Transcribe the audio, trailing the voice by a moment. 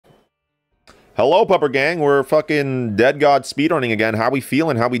Hello, Pupper Gang. We're fucking Dead God speedrunning again. How we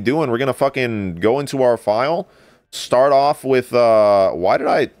feeling? How we doing? We're gonna fucking go into our file. Start off with, why did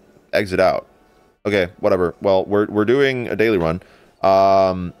I exit out? Okay, whatever. Well, we're doing a daily run.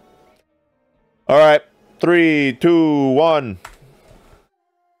 Alright. 3, 2, 1.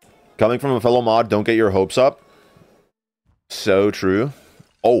 Coming from a fellow mod, don't get your hopes up. So true.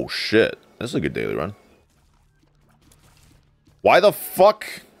 Oh, shit. This is a good daily run. Why the fuck?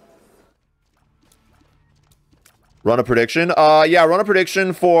 Run a prediction? Yeah, run a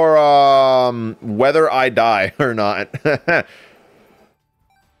prediction for, whether I die or not.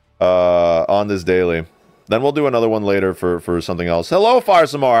 On this daily. Then we'll do another one later for something else. Hello, Fire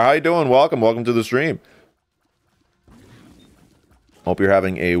Samar. How you doing? Welcome to the stream. Hope you're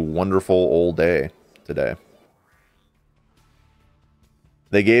having a wonderful old day today.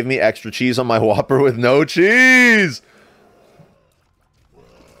 They gave me extra cheese on my Whopper with no cheese!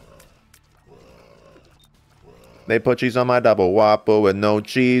 They put cheese on my double Whopper with no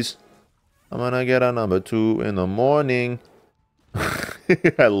cheese. I'm gonna get a number 2 in the morning.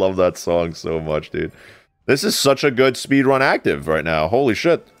 I love that song so much, dude. This is such a good speedrun active right now. Holy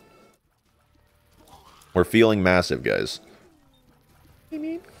shit. We're feeling massive, guys.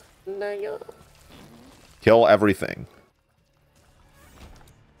 Kill everything.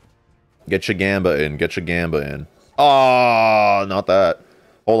 Get your gamba in. Get your gamba in. Oh, not that.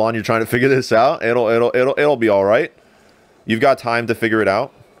 Hold on, you're trying to figure this out? It'll be all right. You've got time to figure it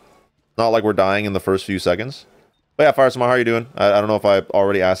out. Not like we're dying in the first few seconds. But yeah, Firesmart, how are you doing? I don't know if I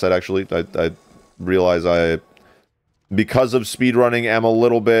already asked that, actually. I realize because of speedrunning, am a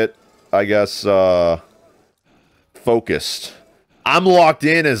little bit, I guess, focused. I'm locked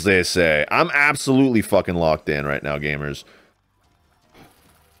in, as they say. I'm absolutely fucking locked in right now, gamers.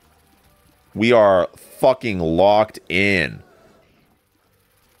 We are fucking locked in.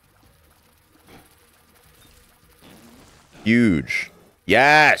 Huge.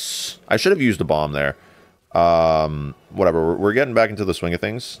 Yes! I should have used a bomb there. Whatever. We're getting back into the swing of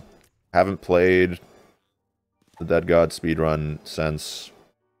things. Haven't played the Dead God speedrun since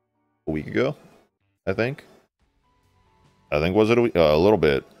a week ago, I think. Was it a week? A little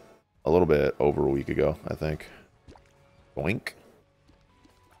bit over a week ago, I think. Boink.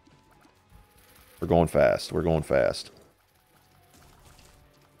 We're going fast. We're going fast.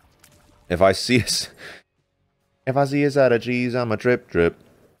 If I see us out of cheese, I'm a drip. God,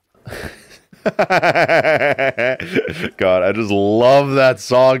 I just love that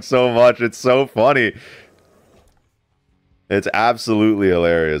song so much. It's so funny. It's absolutely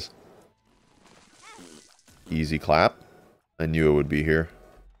hilarious. Easy clap. I knew it would be here.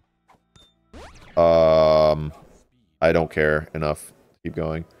 I don't care enough. Keep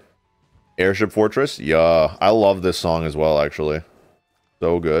going. Airship Fortress? Yeah. I love this song as well, actually.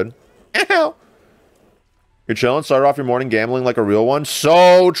 So good. Ow! You're chilling, start off your morning gambling like a real one?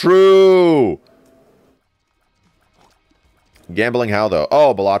 So true! Gambling how, though?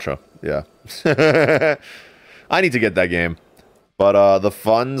 Oh, Balatra. Yeah. I need to get that game. But, the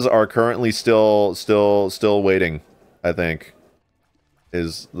funds are currently still waiting, I think.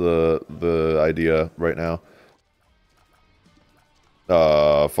 Is the idea right now.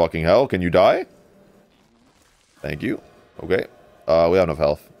 Fucking hell, can you die? Thank you. Okay. We have enough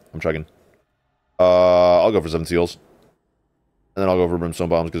health. I'm checking. I'll go for 7 seals. And then I'll go for brimstone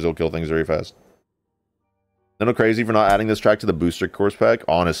bombs because it'll kill things very fast. No crazy for not adding this track to the booster course pack?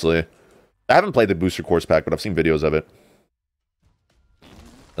 Honestly. I haven't played the booster course pack, but I've seen videos of it.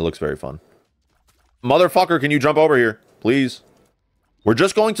 It looks very fun. Motherfucker, can you jump over here? Please. We're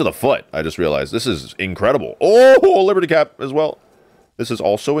just going to the foot, I just realized. This is incredible. Oh, Liberty Cap as well. This is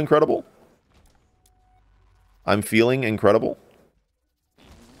also incredible. I'm feeling incredible.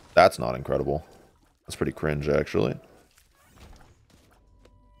 That's not incredible. That's pretty cringe, actually.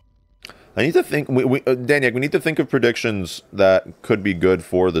 I need to think... Daniel, we need to think of predictions that could be good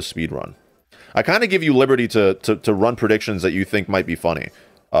for the speedrun. I kind of give you liberty to run predictions that you think might be funny.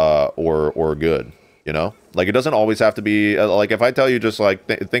 Or good. You know? Like, it doesn't always have to be... like, if I tell you just, like,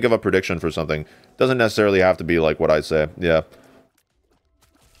 think of a prediction for something, it doesn't necessarily have to be, like, what I say. Yeah.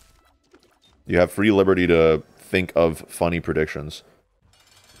 You have free liberty to think of funny predictions.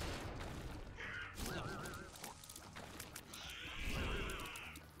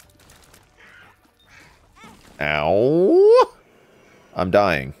 Ow! I'm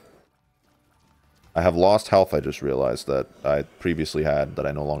dying. I have lost health, I just realized, that I previously had, that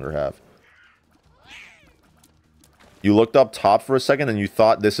I no longer have. You looked up top for a second and you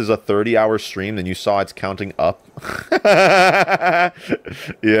thought this is a 30-hour stream, then you saw it's counting up.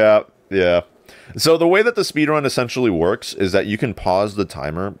 Yeah. So the way that the speedrun essentially works is that you can pause the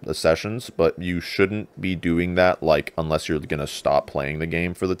timer, the sessions, but you shouldn't be doing that, like, unless you're going to stop playing the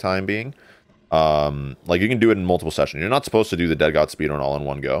game for the time being. Like, you can do it in multiple sessions. You're not supposed to do the Dead God speedrun all in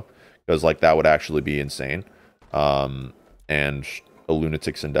one go, because, like, that would actually be insane. And a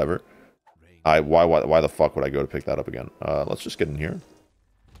lunatic's endeavor. Why the fuck would I go to pick that up again? Let's just get in here.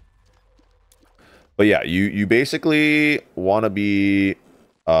 But yeah, you basically want to be,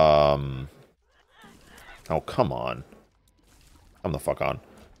 oh, come on. Come the fuck on.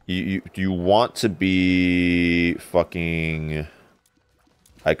 You want to be fucking...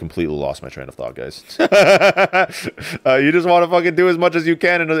 I completely lost my train of thought, guys. You just want to fucking do as much as you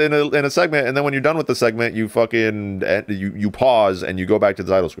can in a segment, and then when you're done with the segment, you fucking... You pause, and you go back to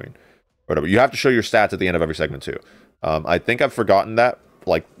the title screen. Or whatever. You have to show your stats at the end of every segment, too. I think I've forgotten that,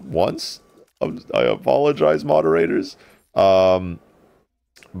 like, once. I apologize, moderators. But,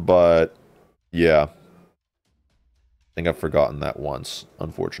 yeah. I think I've forgotten that once,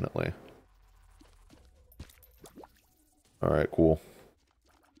 unfortunately. Alright, cool.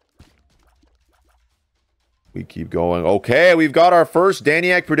 We keep going. Okay, we've got our first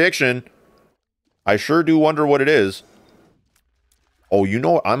Daniac prediction. I sure do wonder what it is. Oh, you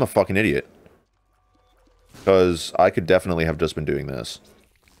know what? I'm a fucking idiot. Because I could definitely have just been doing this.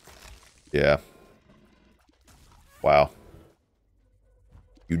 Yeah. Wow.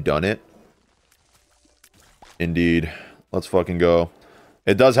 You done it? Indeed. Let's fucking go.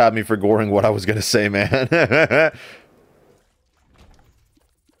 It does have me forgoing what I was gonna say, man.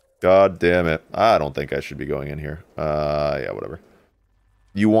 God damn it. I don't think I should be going in here. Yeah, whatever.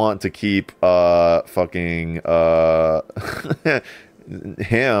 You want to keep, fucking,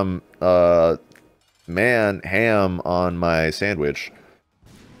 ham, ham on my sandwich.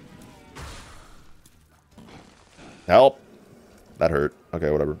 Help! That hurt.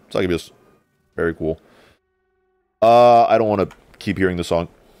 Okay, whatever. Succubus. Very cool. I don't want to keep hearing the song.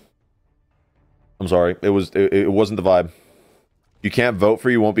 I'm sorry. It wasn't the vibe. You can't vote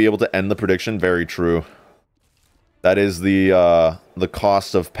for, you won't be able to end the prediction. Very true. That is the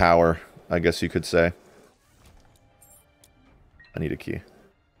cost of power, I guess you could say. I need a key.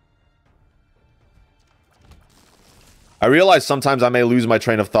 I realize sometimes I may lose my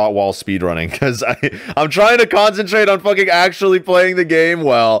train of thought while speedrunning, because I'm trying to concentrate on fucking actually playing the game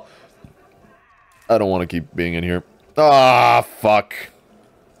well. I don't want to keep being in here. Ah, fuck.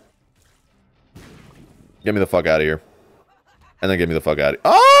 Get me the fuck out of here. And then get me the fuck out of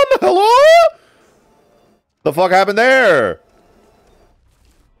here. Hello? The fuck happened there?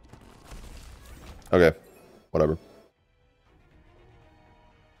 Okay. Whatever.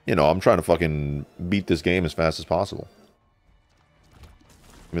 You know, I'm trying to fucking beat this game as fast as possible.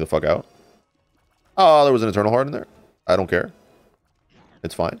 Get me the fuck out. Oh, there was an Eternal Heart in there. I don't care.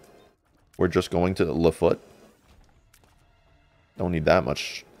 It's fine. We're just going to Lefoot. Don't need that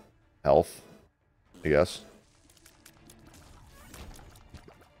much health, I guess.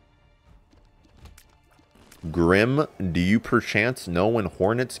 Grim, do you perchance know when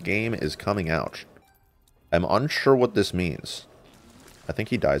Hornet's game is coming out? I'm unsure what this means. I think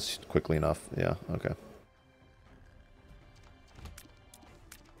he dies quickly enough. Yeah, okay.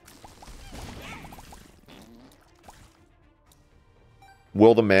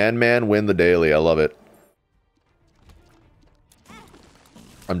 Will the man win the daily? I love it.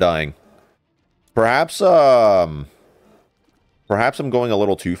 I'm dying. Perhaps I'm going a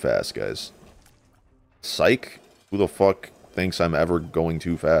little too fast, guys. Psych? Who the fuck thinks I'm ever going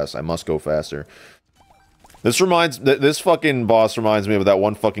too fast? I must go faster. This fucking boss reminds me of that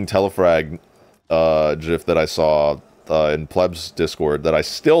one fucking telefrag gif that I saw in Pleb's Discord that I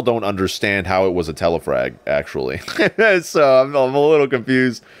still don't understand how it was a telefrag, actually. So I'm a little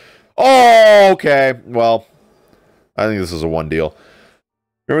confused. Oh, okay. Well, I think this is a one deal.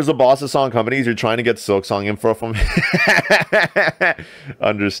 Remember the boss of Song Companies? You're trying to get Silk Song info from me.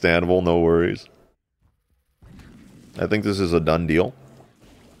 Understandable, no worries. I think this is a done deal.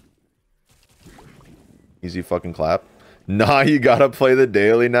 Easy fucking clap. Nah, you gotta play the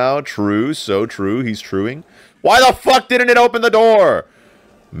daily now. True, so true. He's truing. Why the fuck didn't it open the door?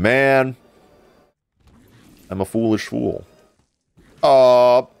 Man. I'm a foolish fool.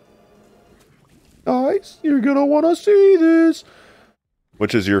 Guys, you're gonna want to see this.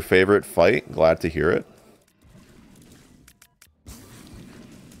 Which is your favorite fight? Glad to hear it.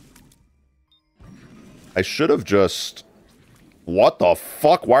 I should have just... What the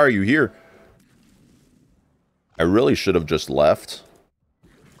fuck? Why are you here? I really should have just left.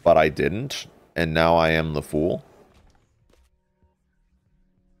 But I didn't. And now I am the fool.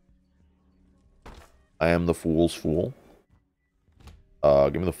 I am the fool's fool.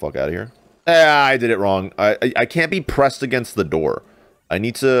 Get me the fuck out of here. I did it wrong. I can't be pressed against the door. I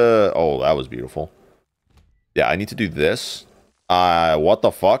need to... Oh, that was beautiful. Yeah, I need to do this. What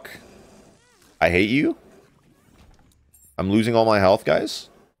the fuck? I hate you. I'm losing all my health, guys.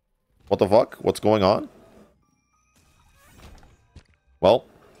 What the fuck? What's going on? Well.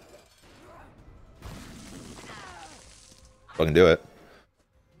 Fucking do it.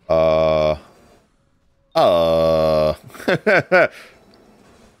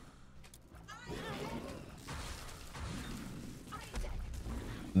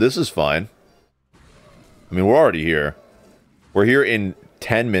 This is fine. I mean, we're already here. We're here in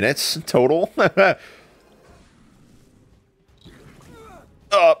 10 minutes total.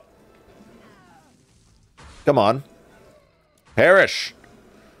 Come on. Perish.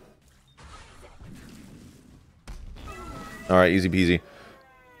 Alright, easy peasy.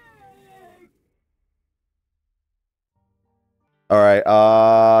 Alright,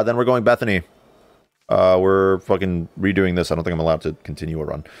 then we're going Bethany. We're fucking redoing this. I don't think I'm allowed to continue a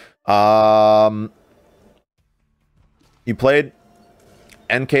run. You played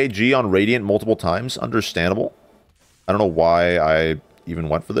NKG on Radiant multiple times. Understandable. I don't know why I even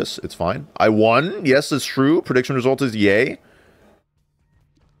went for this. It's fine. I won. Yes, it's true. Prediction result is yay.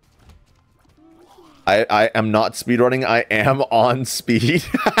 I am not speedrunning. I am on speed.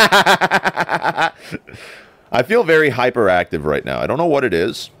 I feel very hyperactive right now. I don't know what it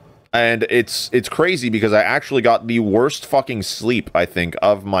is. And it's crazy because I actually got the worst fucking sleep, I think,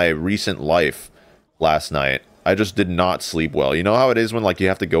 of my recent life last night. I just did not sleep well. You know how it is when, like, you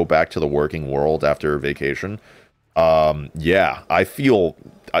have to go back to the working world after vacation? Yeah, I feel...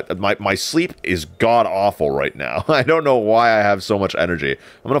 my sleep is god-awful right now. I don't know why I have so much energy.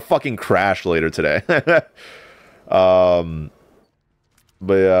 I'm gonna fucking crash later today. But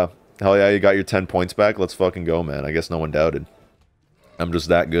yeah, hell yeah, you got your 10 points back. Let's fucking go, man. I guess no one doubted. I'm just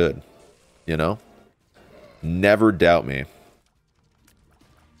that good, you know? Never doubt me.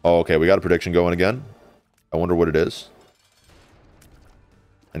 Oh, okay, we got a prediction going again. I wonder what it is.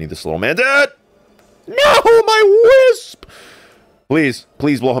 I need this little man dead! No, my wisp! Please,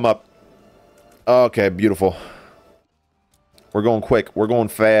 please blow him up. Okay, beautiful. We're going quick. We're going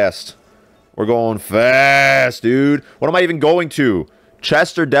fast. We're going fast, dude. What am I even going to?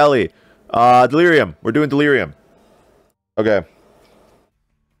 Chest or deli? Delirium. We're doing delirium. Okay.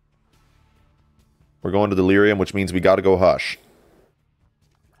 We're going to delirium, which means we gotta go hush.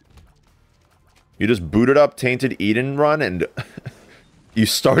 You just booted up Tainted Eden run and... you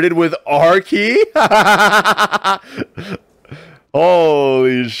started with R key?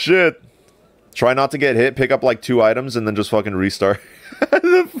 Holy shit. Try not to get hit, pick up like 2 items, and then just fucking restart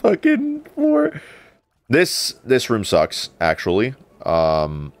the fucking floor. This room sucks, actually.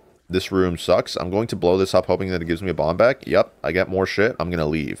 This room sucks. I'm going to blow this up, hoping that it gives me a bomb back. Yep, I get more shit. I'm gonna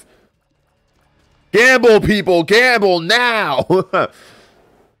leave. Gamble, people! Gamble now!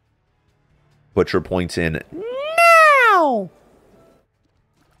 Put your points in now!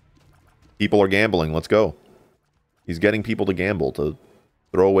 People are gambling. Let's go. He's getting people to gamble, to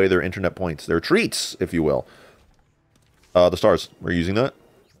throw away their internet points. Their treats, if you will. The stars. We're using that.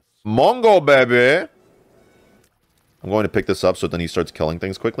 Mongo, baby! I'm going to pick this up so then he starts killing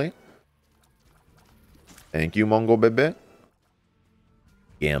things quickly. Thank you, Mongo, baby.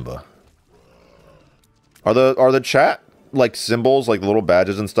 Gamba. Are the chat, like, symbols, like the little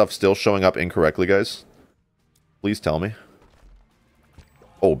badges and stuff still showing up incorrectly, guys? Please tell me.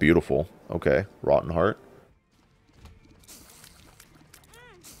 Oh, beautiful. Okay. Rotten Heart.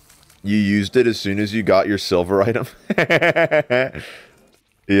 You used it as soon as you got your silver item?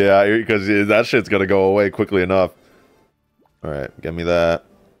 Yeah, because that shit's gonna go away quickly enough. Alright, get me that.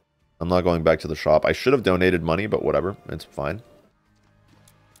 I'm not going back to the shop. I should have donated money, but whatever. It's fine.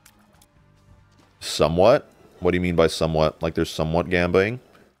 Somewhat? What do you mean by somewhat? Like there's somewhat gambling?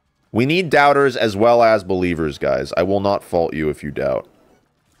 We need doubters as well as believers, guys. I will not fault you if you doubt.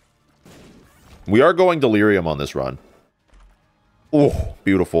 We are going delirium on this run. Oh,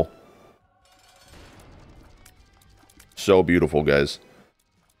 beautiful. So beautiful, guys.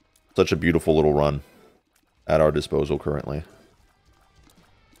 Such a beautiful little run at our disposal currently.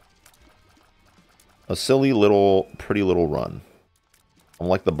 A silly little, pretty little run. I'm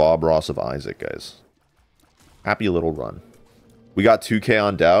like the Bob Ross of Isaac, guys. Happy little run. We got 2K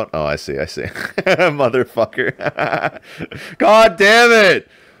on doubt. Oh, I see, I see. Motherfucker. God damn it!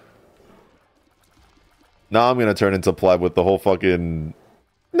 Now I'm gonna turn into pleb with the whole fucking...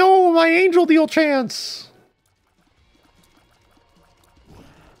 No, my angel deal chance!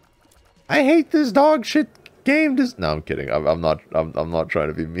 I hate this dog shit game. No, I'm kidding. I'm not trying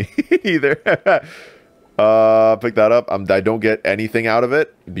to be mean either. Pick that up. I don't get anything out of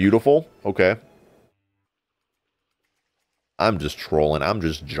it. Beautiful. Okay. I'm just trolling. I'm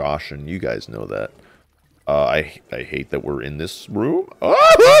just joshing. You guys know that. I hate that we're in this room.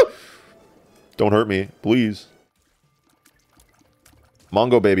 Ah! Don't hurt me, please.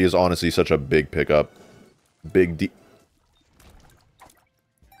 Mongo Baby is honestly such a big pickup. Big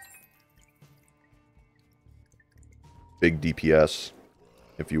DPS,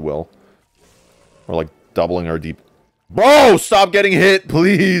 if you will. Or like doubling our deep... Bro, stop getting hit,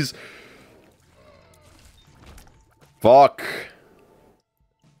 please! Fuck.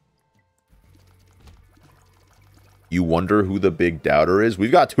 You wonder who the big doubter is?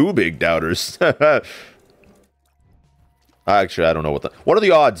 We've got 2 big doubters. Actually, I don't know what the... What are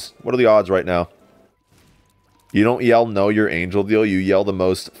the odds? What are the odds right now? You don't yell no your angel deal. You yell the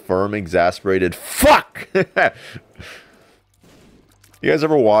most firm, exasperated fuck! You guys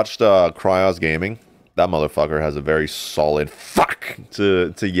ever watched Cryos Gaming? That motherfucker has a very solid fuck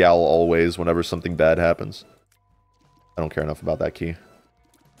to yell always whenever something bad happens. I don't care enough about that key.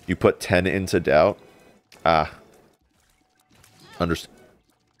 You put 10 into doubt? Ah. Understand.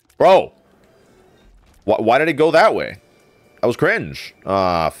 Bro! Why did it go that way? That was cringe.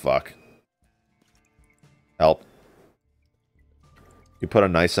 Ah, fuck. Help. You put a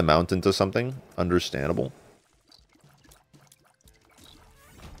nice amount into something? Understandable.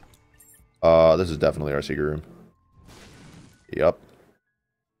 This is definitely our secret room. Yep.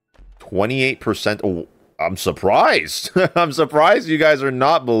 28%. Oh, I'm surprised. I'm surprised you guys are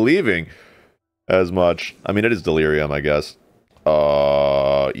not believing as much. I mean, it is delirium, I guess.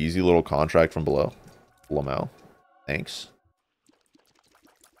 Easy little contract from below. Lamau. Thanks.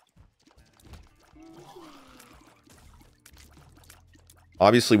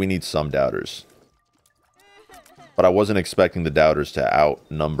 Obviously, we need some doubters. But I wasn't expecting the doubters to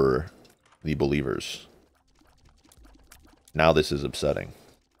outnumber the believers. Now this is upsetting.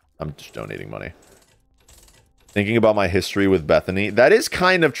 I'm just donating money. Thinking about my history with Bethany. That is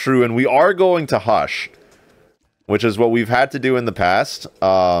kind of true, and we are going to Hush. Which is what we've had to do in the past.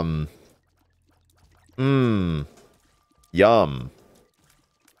 Yum.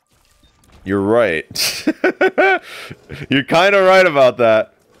 You're right. You're kind of right about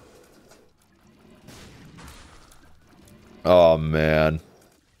that. Oh, man.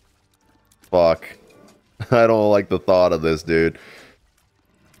 Fuck. I don't like the thought of this, dude.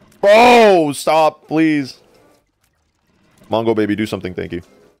 Bro, stop, please. Mongo Baby, do something, thank you. Give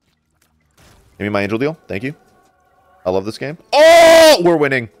me my angel deal, thank you. I love this game. Oh, we're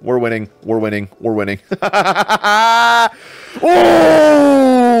winning. We're winning. We're winning. We're winning.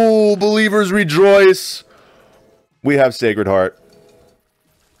 Oh, believers rejoice. We have Sacred Heart.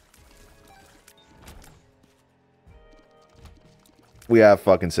 We have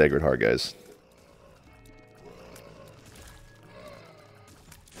fucking Sacred Heart, guys.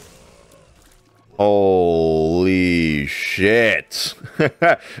 Holy shit.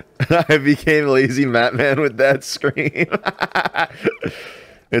 I became Lazy Matman with that scream.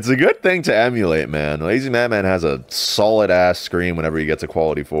 It's a good thing to emulate, man. Lazy Matman has a solid-ass scream whenever he gets a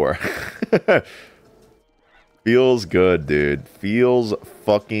quality 4. Feels good, dude. Feels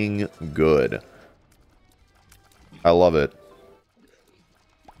fucking good. I love it.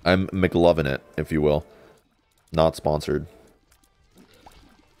 I'm McLovin' it, if you will. Not sponsored.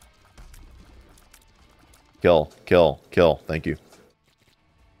 Kill, kill, kill. Thank you.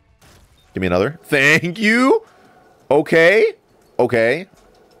 Give me another. Thank you! Okay. Okay.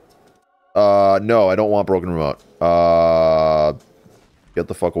 No, I don't want broken remote. Get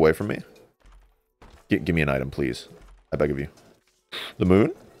the fuck away from me. Give me an item, please. I beg of you. The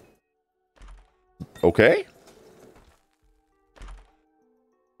moon? Okay.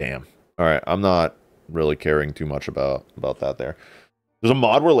 Damn. Alright, I'm not really caring too much about that there. There's a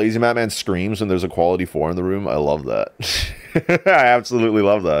mod where Lazy Matman screams and there's a quality 4 in the room. I love that. I absolutely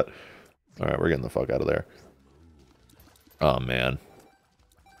love that. Alright, we're getting the fuck out of there. Oh, man.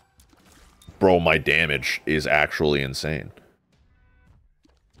 Bro, my damage is actually insane.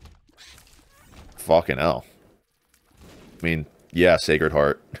 Fucking hell. I mean, yeah, Sacred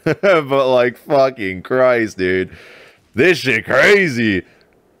Heart. But, like, fucking Christ, dude. This shit crazy.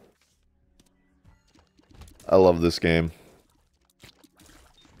 I love this game.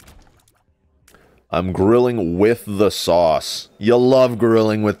 I'm grilling with the sauce. You love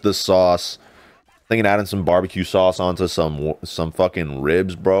grilling with the sauce. Thinking adding some barbecue sauce onto some fucking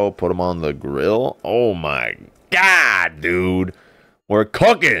ribs, bro. Put them on the grill. Oh my god, dude. We're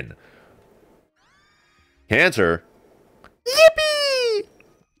cooking. Cancer. Yippee!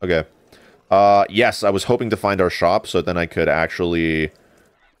 Okay. Yes, I was hoping to find our shop so then I could actually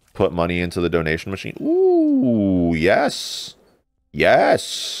put money into the donation machine. Ooh, yes.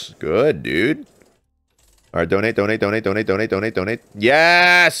 Yes. Good, dude. All right, donate, donate, donate, donate, donate, donate, donate.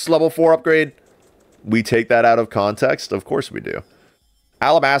 Yes! Level 4 upgrade. We take that out of context? Of course we do.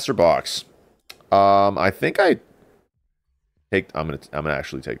 Alabaster box. I think I'm gonna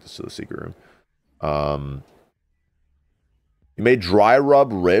actually take this to the secret room. You made dry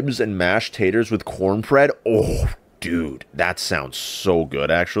rub ribs and mashed taters with cornbread. Oh, dude, that sounds so good,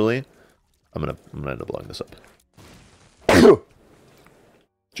 actually. I'm gonna end up blowing this up.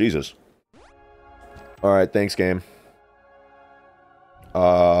 Jesus. All right, thanks, game.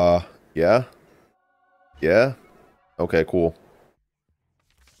 Yeah. Yeah. Okay, cool.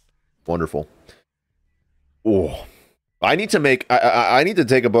 Wonderful. Oh, I need to make. I need to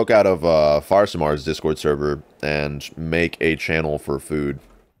take a book out of Farsamar's Discord server and make a channel for food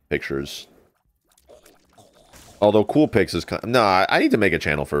pictures. Although Cool Pics is kind of, no, I need to make a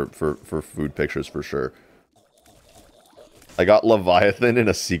channel for food pictures for sure. I got Leviathan in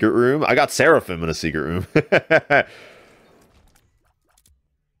a secret room. I got Seraphim in a secret room.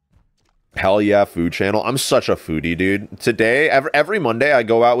 Hell yeah, food channel. I'm such a foodie, dude. Today, every Monday, I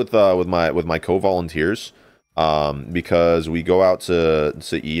go out with my co-volunteers, because we go out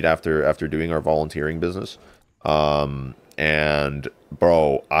to eat after doing our volunteering business. And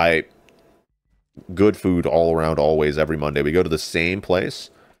bro, good food all around, always, every Monday. We go to the same place,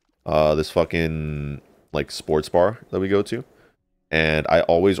 this fucking like sports bar that we go to, and I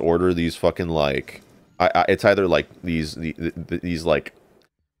always order these fucking like, it's either like these like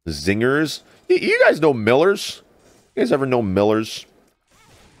zingers. You guys know Millers? You guys ever know Millers?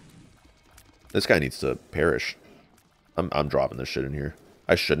 This guy needs to perish. I'm dropping this shit in here.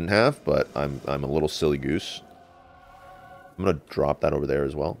 I shouldn't have, but I'm a little silly goose. I'm gonna drop that over there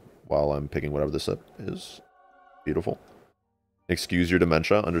as well while I'm picking whatever this up is. Beautiful. Excuse your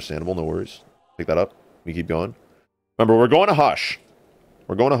dementia. Understandable. No worries. Pick that up. We keep going. Remember, we're going to Hush.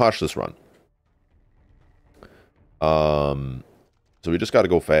 We're going to Hush this run. So we just got to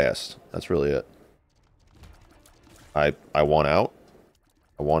go fast. That's really it. I want out.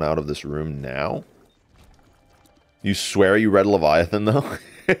 I want out of this room now. You swear you read Leviathan, though?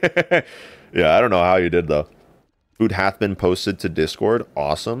 Yeah, I don't know how you did, though. Food hath been posted to Discord.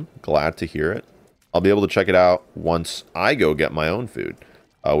 Awesome. Glad to hear it. I'll be able to check it out once I go get my own food,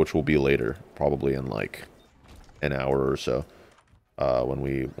 which will be later, probably in like an hour or so, when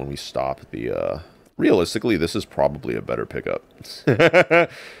we stop the. Realistically, this is probably a better pickup.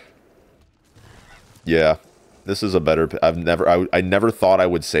 Yeah, this is a better. I never thought I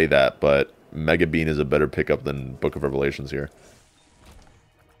would say that, but Mega Bean is a better pickup than Book of Revelations here.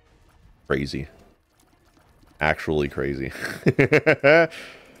 Crazy. Actually crazy.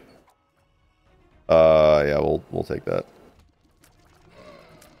 Yeah, we'll take that.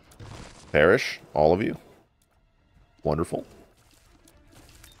 Perish, all of you. Wonderful.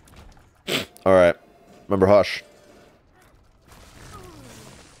 All right. Remember Hush.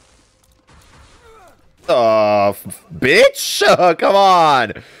 Bitch! Come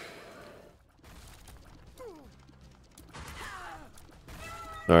on!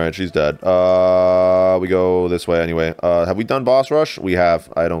 Alright, she's dead. We go this way anyway. Have we done boss rush? We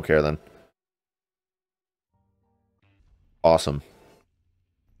have. I don't care then. Awesome.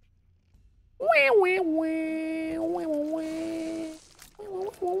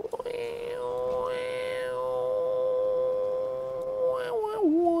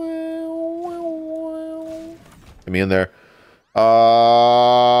 Get me in there.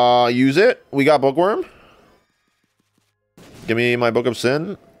 Use it. We got Bookworm. Give me my Book of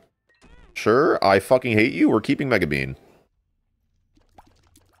Sin. Sure. I fucking hate you. We're keeping Mega Bean.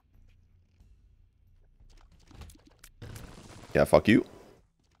 Yeah, fuck you.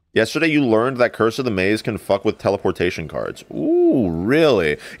 Yesterday you learned that Curse of the Maze can fuck with teleportation cards. Ooh,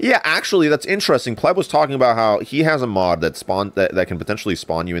 really? Yeah, actually, that's interesting. Pleb was talking about how he has a mod that that can potentially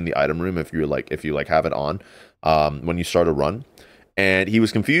spawn you in the item room if you have it on when you start a run. And he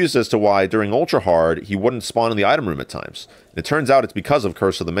was confused as to why during Ultra Hard he wouldn't spawn in the item room at times. And it turns out it's because of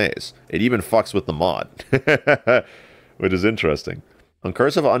Curse of the Maze. It even fucks with the mod, which is interesting. On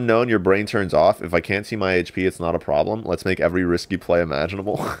Curse of Unknown, your brain turns off. If I can't see my HP, it's not a problem. Let's make every risky play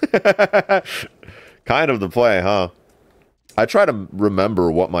imaginable. Kind of the play, huh? I try to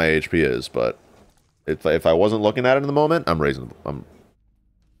remember what my HP is, but if I wasn't looking at it in the moment, I'm raising.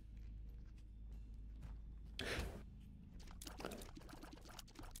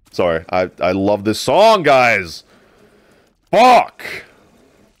 Sorry, I love this song, guys. Fuck.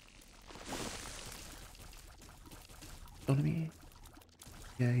 On me.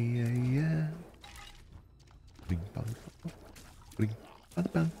 Yeah.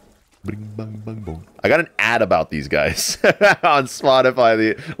 got an ad about these guys on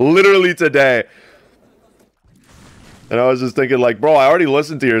Spotify literally today. And I was just thinking like, bro, I already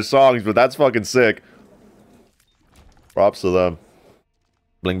listened to your songs, but that's fucking sick. Props to them.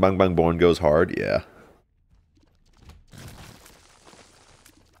 Bling Bang Bang Born goes hard, yeah.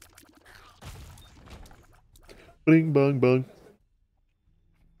 Bling Bang Bang.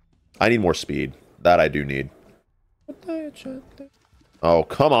 I need more speed. That I do need. Oh,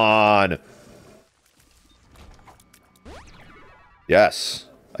 come on. Yes.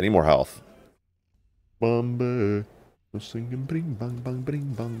 I need more health. Bombay. Singing bring bang bang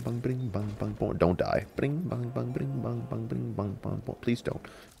bring bang bang bring bang bang bang. Don't die. Bring bang bang bring bang bang bring bang bang bang. Please don't.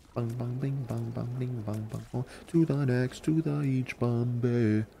 Bang bang bring bang bang bring bang bang bang. To the next, to the each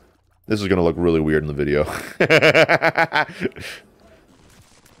Bombay. This is gonna look really weird in the video.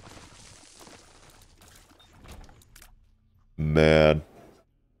 Man.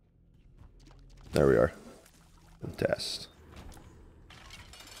 There we are. Test.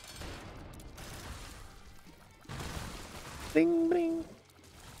 Bling, bling.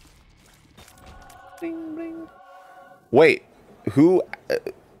 Bling, bling. Wait, who...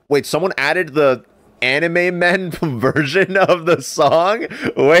 wait, someone added the anime men version of the song?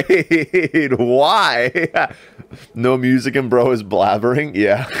 Wait, why? No music and bro is blabbering?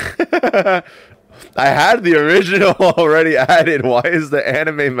 Yeah. I had the original already added. Why is the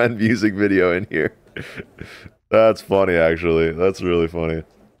anime men music video in here? That's funny, actually. That's really funny.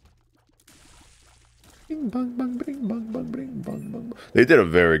 They did a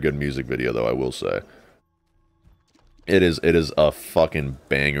very good music video, though, I will say. It is a fucking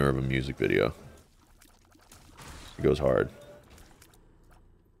banger of a music video. It goes hard.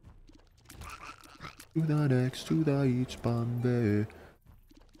 To the next, to the each Bombay.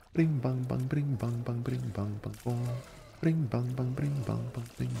 Bring bang bang bring bang bang bring bang bang bong. Bring bang bang bring bang bang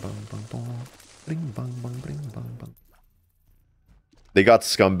bring bang bang bong. Bring bang bang bring bang bang. They got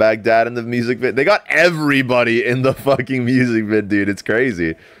Scumbag Dad in the music vid. They got everybody in the fucking music vid, dude. It's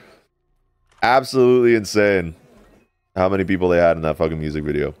crazy. Absolutely insane how many people they had in that fucking music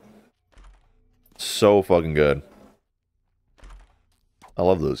video. So fucking good. I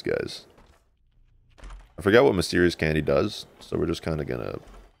love those guys. I forget what Mysterious Candy does, so we're just kind of gonna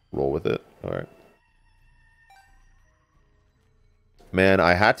roll with it. Alright. Man,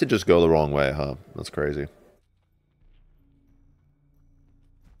 I had to just go the wrong way, huh? That's crazy.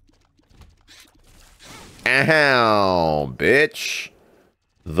 Ow, bitch.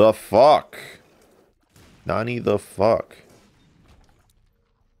 The fuck? Nani the fuck?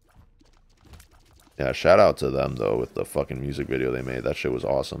 Yeah, shout out to them, though, with the fucking music video they made. That shit was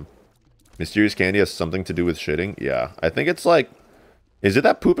awesome. Mysterious Candy has something to do with shitting? Yeah. I think it's like... Is it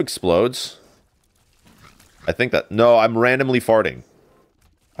that poop explodes? I think that... No, I'm randomly farting.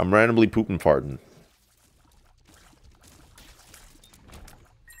 I'm randomly pooping farting.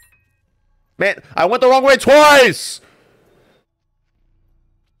 Man, I went the wrong way twice!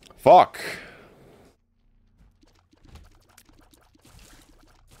 Fuck.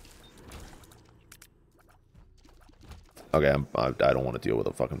 Okay, I don't want to deal with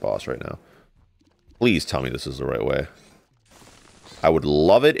a fucking boss right now. Please tell me this is the right way. I would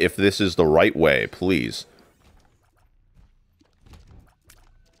love it if this is the right way, please.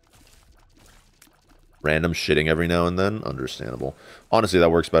 Random shitting every now and then? Understandable. Honestly, that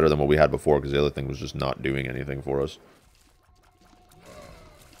works better than what we had before, because the other thing was just not doing anything for us.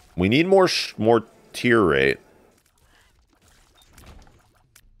 We need more tier rate.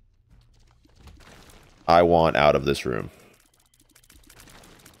 I want out of this room.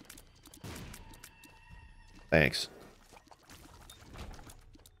 Thanks.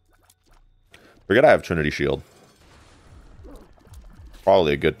 Forget I have Trinity Shield.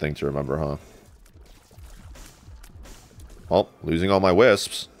 Probably a good thing to remember, huh? Well, losing all my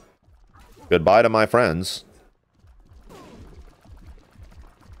wisps. Goodbye to my friends.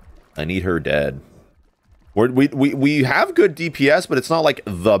 I need her dead. We have good DPS, but it's not like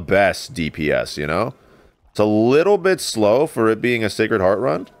the best DPS, you know? It's a little bit slow for it being a Sacred Heart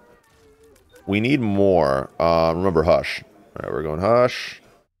run. We need more. Remember Hush. Alright, we're going Hush.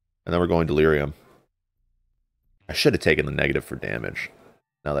 And then we're going Delirium. I should have taken the negative for damage.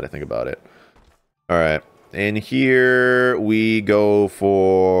 Now that I think about it. Alright. And here we go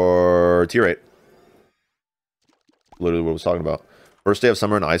for tier 8. Literally what I was talking about. First day of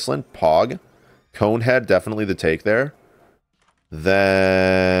summer in Iceland. Pog. Conehead, definitely the take there.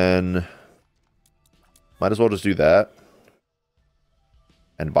 Then... might as well just do that.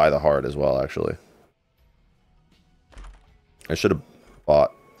 And buy the heart as well, actually. I should have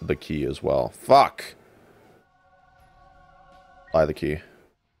bought the key as well. Fuck! Buy the key.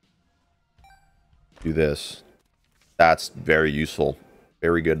 do this. That's very useful.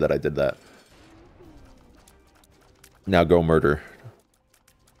 Very good that I did that. Now go murder.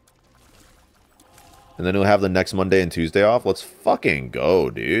 And then we'll have the next Monday and Tuesday off. Let's fucking go,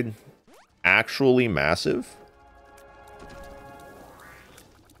 dude. Actually massive.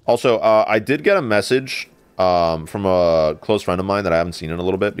 Also, I did get a message from a close friend of mine that I haven't seen in a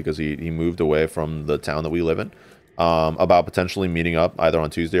little bit because he moved away from the town that we live in about potentially meeting up either on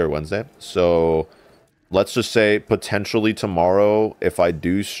Tuesday or Wednesday. So let's just say potentially tomorrow, if I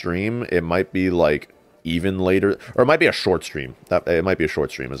do stream, it might be like even later, or it might be a short stream. It might be a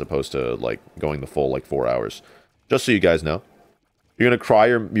short stream as opposed to like going the full like 4 hours. Just so you guys know. You're gonna cry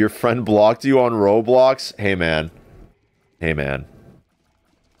your friend blocked you on Roblox? Hey man. Hey man.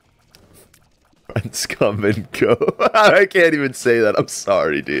 Friends come and go. I can't even say that. I'm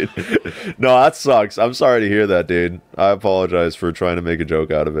sorry, dude. No, that sucks. I'm sorry to hear that, dude. I apologize for trying to make a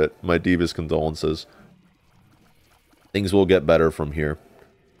joke out of it. My deepest condolences. Things will get better from here.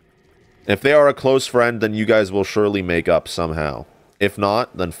 If they are a close friend, then you guys will surely make up somehow. If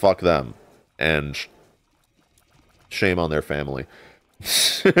not, then fuck them. And shame on their family.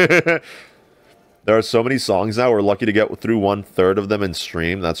 There are so many songs now. We're lucky to get through 1/3 of them in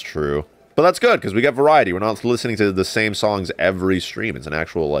stream. That's true. But that's good, because we get variety. We're not listening to the same songs every stream. It's an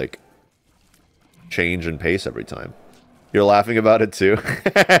actual, like, change in pace every time. You're laughing about it, too?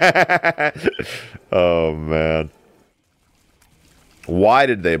 Oh, man. Why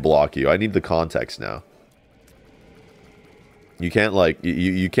did they block you? I need the context now. You can't, like,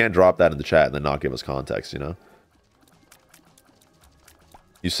 you can't drop that in the chat and then not give us context, you know?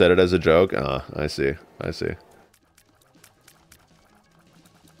 You said it as a joke? I see. I see.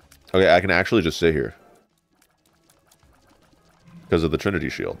 Okay, I can actually just sit here. Because of the Trinity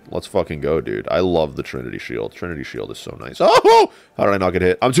Shield. Let's fucking go, dude. I love the Trinity Shield. Trinity Shield is so nice. Oh! How did I not get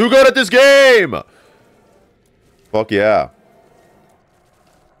hit? I'm too good at this game! Fuck yeah.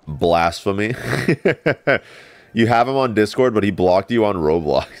 Blasphemy. You have him on Discord, but he blocked you on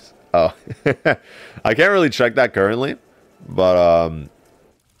Roblox. Oh. I can't really check that currently. But,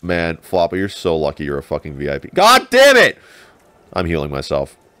 man, Flopper, you're so lucky you're a fucking VIP. God damn it! I'm healing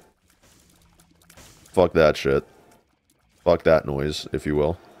myself. Fuck that shit. Fuck that noise, if you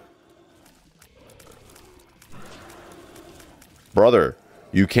will. Brother,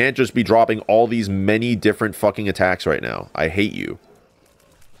 you can't just be dropping all these many different fucking attacks right now. I hate you.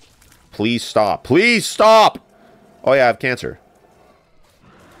 Please stop. Please stop! Oh yeah, I have cancer.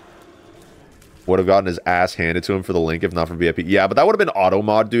 Would have gotten his ass handed to him for the link if not for VIP. Yeah, but that would have been auto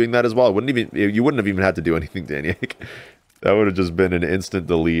mod doing that as well. It wouldn't even, you wouldn't have even had to do anything, Daniak. That would have just been an instant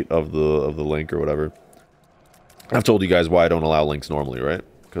delete of the link or whatever. I've told you guys why I don't allow links normally, right?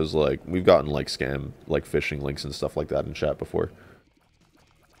 Because, like, we've gotten, like, scam, like, phishing links and stuff like that in chat before.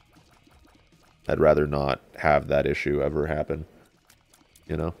 I'd rather not have that issue ever happen.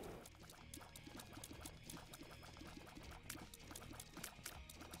 You know?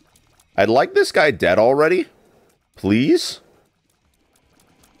 I'd like this guy dead already. Please?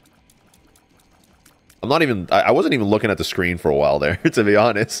 I'm not even... I wasn't even looking at the screen for a while there, to be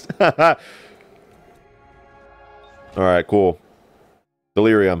honest. Alright, cool.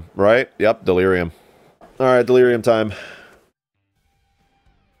 Delirium, right? Yep, delirium. Alright, delirium time.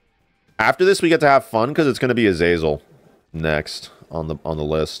 After this, we get to have fun, because it's going to be Azazel next on the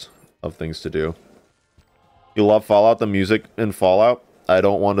list of things to do. You love Fallout, the music in Fallout? I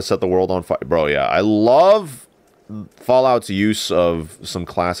don't want to set the world on fire. Bro, yeah, I love Fallout's use of some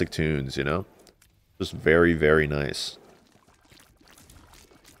classic tunes, you know? Just very, very nice.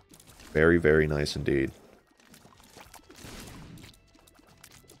 Very, very nice indeed.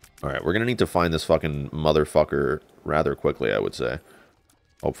 Alright, we're gonna need to find this fucking motherfucker rather quickly, I would say.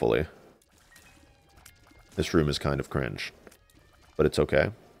 Hopefully. This room is kind of cringe. But it's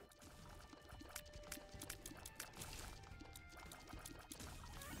okay.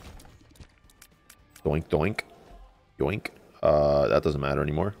 Doink, doink. Yoink. That doesn't matter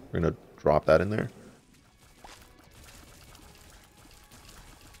anymore. We're gonna drop that in there.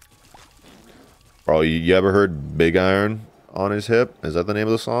 Bro, you ever heard Big Iron on his hip? Is that the name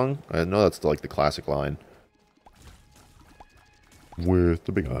of the song? I know that's like the classic line. With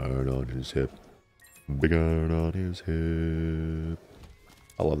the big iron on his hip. Big iron on his hip.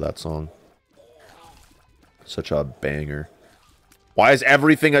 I love that song. Such a banger. Why is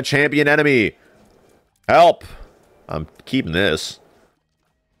everything a champion enemy? Help! I'm keeping this.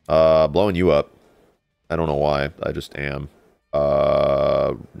 Blowing you up. I don't know why. I just am.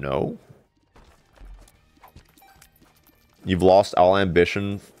 No. You've lost all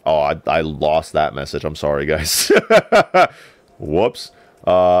ambition. Oh, I lost that message. I'm sorry, guys. Whoops.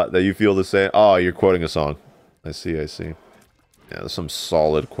 That you feel the same. Oh, you're quoting a song. I see, I see. Yeah, there's some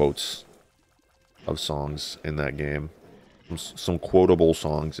solid quotes of songs in that game. Some quotable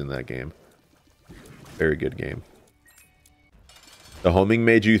songs in that game. Very good game. The homing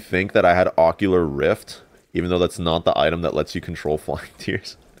made you think that I had Ocular Rift, even though that's not the item that lets you control flying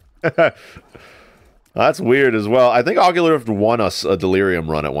tears. That's weird as well. I think Ocular Rift won us a Delirium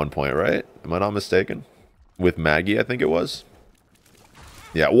run at one point, right? Am I not mistaken? With Maggie, I think it was.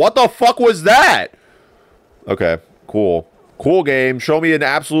 Yeah, what the fuck was that? Okay, cool. Cool game. Show me an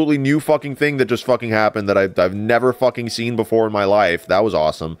absolutely new fucking thing that just fucking happened that I've never fucking seen before in my life. That was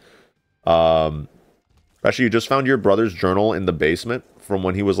awesome. Actually, you just found your brother's journal in the basement from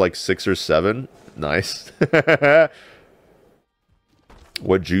when he was like 6 or 7. Nice.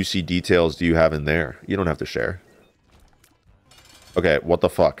 What juicy details do you have in there? You don't have to share. Okay, what the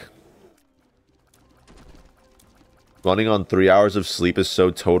fuck? Running on 3 hours of sleep is so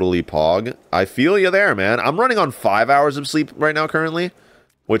totally pog. I feel you there, man. I'm running on 5 hours of sleep right now currently,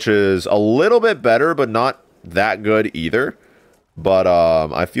 which is a little bit better, but not that good either. But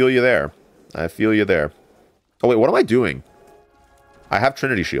I feel you there. I feel you there. Oh, wait, what am I doing? I have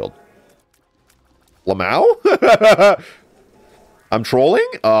Trinity Shield. Lamau? I'm trolling?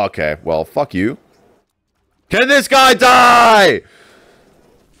 Oh, okay, well, fuck you. Can this guy die?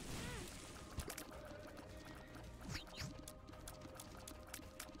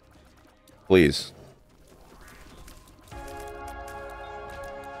 Please.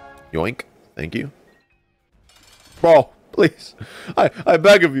 Yoink. Thank you. Bro, please. I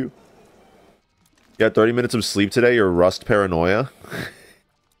beg of you. You had 30 minutes of sleep today, your rust paranoia.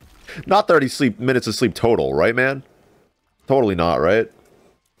 Not 30 minutes of sleep total, right, man? Totally not, right?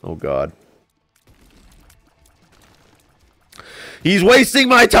 Oh, God. He's wasting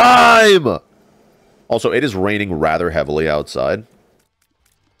my time! Also, it is raining rather heavily outside.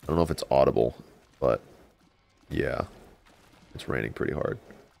 I don't know if it's audible, but yeah. It's raining pretty hard.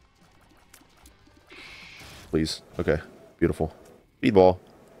 Please. Okay. Beautiful. Speedball.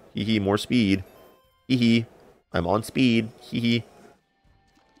 Hee hee, more speed. Hee hee. I'm on speed. Hee hee.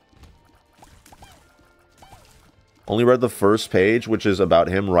 Only read the first page, which is about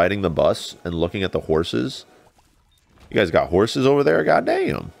him riding the bus and looking at the horses. You guys got horses over there?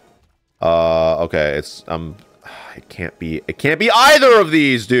 Goddamn. Okay, it's it can't be either of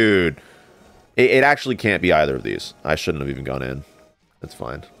these, dude. It actually can't be either of these. I shouldn't have even gone in. That's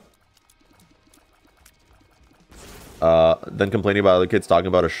fine. Then complaining about other kids talking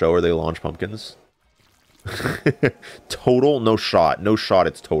about a show where they launch pumpkins. Total, no shot. No shot,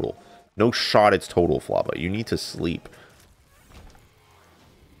 it's total. No shot, it's total, Flava. You need to sleep.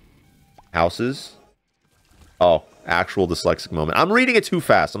 Houses? Oh, actual dyslexic moment. I'm reading it too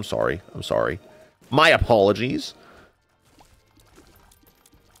fast. I'm sorry. I'm sorry. My apologies.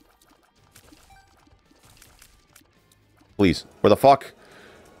 Please. Where the fuck?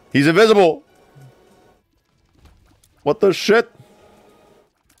 He's invisible. What the shit?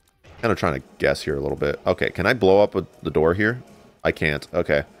 Kind of trying to guess here a little bit. Okay, can I blow up the door here? I can't.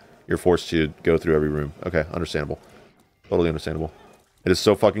 Okay. You're forced to go through every room. Okay, understandable. Totally understandable. It is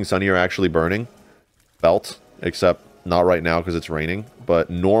so fucking sunny you're actually burning. Felt. Except not right now because it's raining. But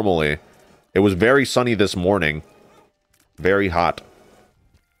normally, it was very sunny this morning. Very hot.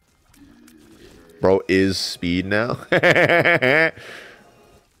 Bro is speed now. I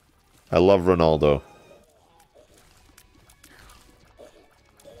love Ronaldo.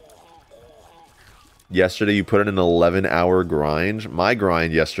 Yesterday you put in an 11-hour grind. My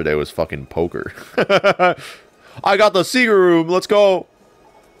grind yesterday was fucking poker. I got the secret room. Let's go.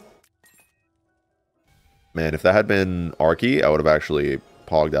 Man, if that had been Arky, I would have actually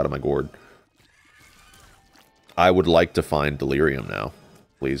pogged out of my gourd. I would like to find Delirium now.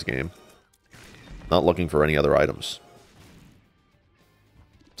 Please, game. Not looking for any other items.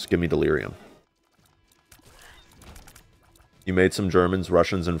 Just give me Delirium. You made some Germans,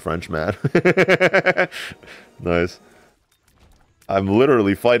 Russians, and French mad. Nice. I'm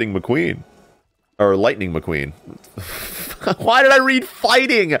literally fighting McQueen. Or Lightning McQueen. Why did I read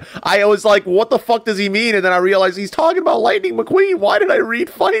fighting? I was like, what the fuck does he mean? And then I realized he's talking about Lightning McQueen. Why did I read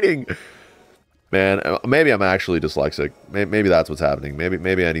fighting? Man, maybe I'm actually dyslexic. Maybe that's what's happening.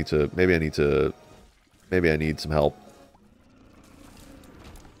 Maybe I need some help.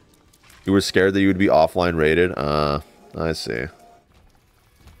 You were scared that you would be offline rated? I see.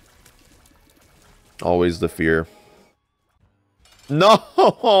 Always the fear.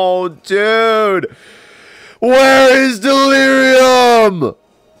 No, dude! Where is Delirium?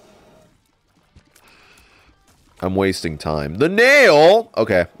 I'm wasting time. The nail!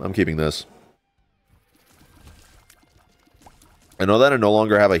 Okay, I'm keeping this. I know that I no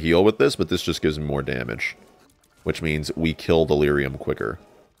longer have a heal with this, but this just gives me more damage. Which means we kill Delirium quicker.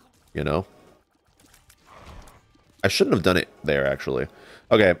 You know? I shouldn't have done it there, actually.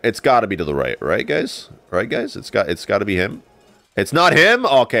 Okay, it's got to be to the right, right, guys? Right, guys? It's got to be him. It's not him?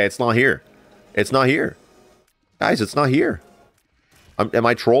 Okay, it's not here. It's not here. Guys, it's not here. Am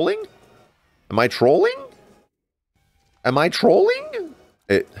I trolling? Am I trolling? Am I trolling?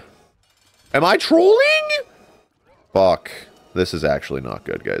 Am I trolling? Fuck. This is actually not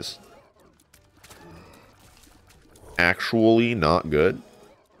good, guys. Actually not good.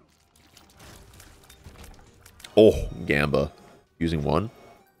 Oh, Gamba. Using one.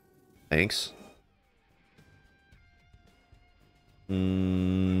 Thanks.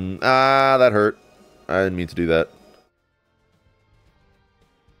 That hurt. I didn't mean to do that.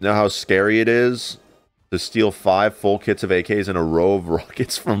 Know how scary it is to steal 5 full kits of AKs in a row of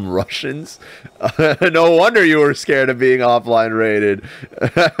rockets from Russians? No wonder you were scared of being offline raided.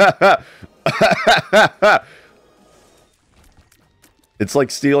 It's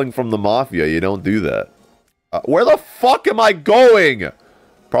like stealing from the mafia. You don't do that. Where the fuck am I going?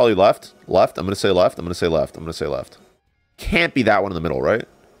 Probably left. Left. I'm going to say left. I'm going to say left. I'm going to say left. Can't be that one in the middle, right?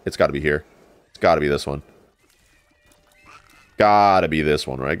 It's got to be here. It's got to be this one. Gotta be this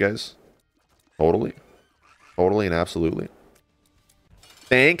one, right, guys? Totally. Totally and absolutely.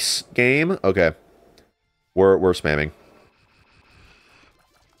 Thanks, game. Okay. We're spamming.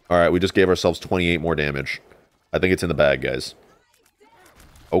 Alright, we just gave ourselves 28 more damage. I think it's in the bag, guys.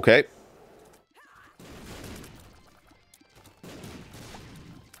 Okay.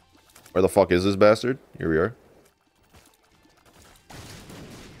 Where the fuck is this bastard? Here we are.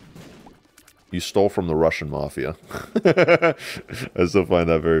 You stole from the Russian mafia. I still find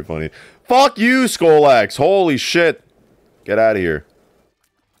that very funny. Fuck you, Skolax! Holy shit! Get out of here.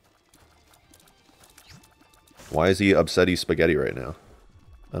 Why is he upsetty spaghetti right now?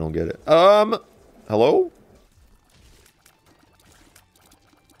 I don't get it. Hello?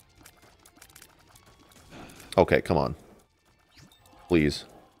 Okay, come on. Please.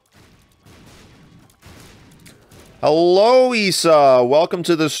 Hello, Issa! Welcome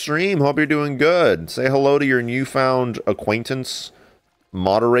to the stream. Hope you're doing good. Say hello to your newfound acquaintance,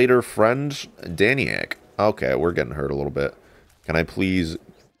 moderator friend, Daniak. Okay, we're getting hurt a little bit. Can I please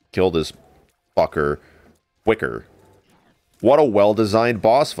kill this fucker quicker? What a well-designed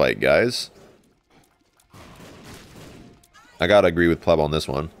boss fight, guys. I gotta agree with Pleb on this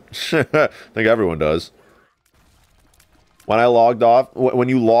one. I think everyone does. When I logged off, when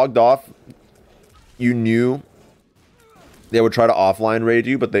you logged off, you knew they would try to offline raid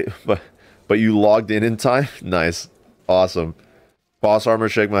you, but you logged in time? Nice. Awesome. Boss armor,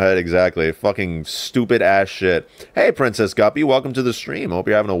 shake my head, exactly. Fucking stupid ass shit. Hey, Princess Guppy, welcome to the stream. Hope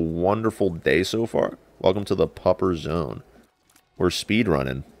you're having a wonderful day so far. Welcome to the Pupper Zone. We're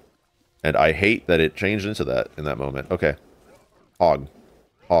speedrunning. And I hate that it changed into that in that moment. Okay. Hog.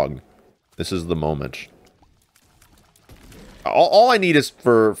 Hog. This is the moment. All I need is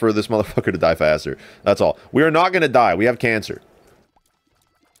for this motherfucker to die faster. That's all. We are not going to die. We have cancer.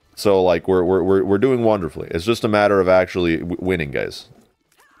 So, like, we're doing wonderfully. It's just a matter of actually winning, guys.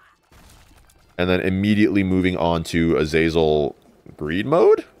 And then immediately moving on to Azazel greed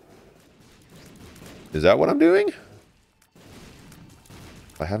mode? Is that what I'm doing?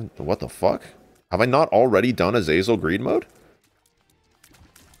 I haven't... What the fuck? Have I not already done Azazel greed mode?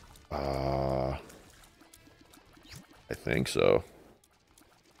 I think so.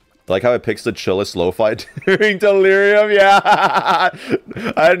 Like how it picks the chillest lo-fi during Delirium? Yeah! I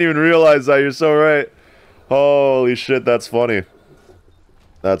didn't even realize that. You're so right. Holy shit, that's funny.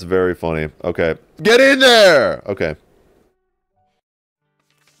 That's very funny. Okay. Get in there! Okay.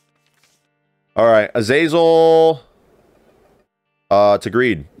 Alright, Azazel... to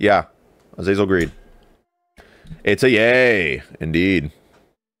greed. Yeah. Azazel greed. It's a yay. Indeed.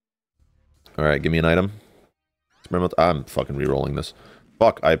 Alright, give me an item. I'm fucking re-rolling this.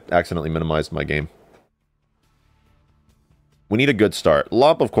 Fuck, I accidentally minimized my game. We need a good start.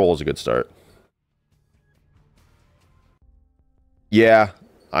 Lump of coal is a good start. Yeah,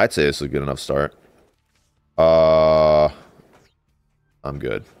 I'd say this is a good enough start. I'm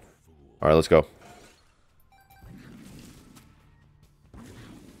good. Alright, let's go.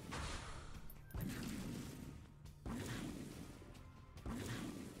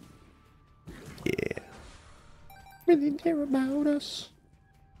 Yeah. Really care about us.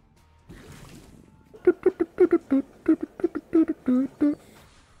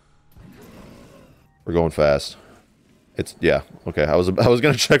 We're going fast. It's, yeah, okay. I was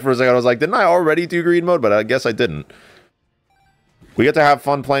gonna check for a second. I was like, didn't I already do greed mode? But I guess I didn't. We get to have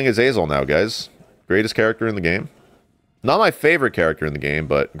fun playing Azazel now, guys. Greatest character in the game. Not my favorite character in the game,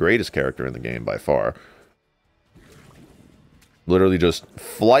 but greatest character in the game by far. Literally just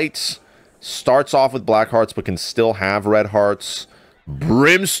flights, starts off with black hearts, but can still have red hearts.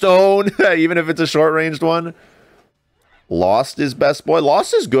 Brimstone, even if it's a short-ranged one. Lost is best boy.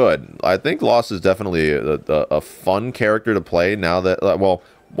 Lost is good. I think Lost is definitely a fun character to play now that, well,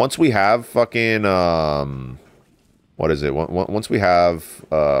 once we have fucking, what is it? Once we have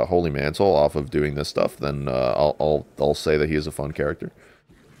Holy Mantle off of doing this stuff, then I'll say that he is a fun character.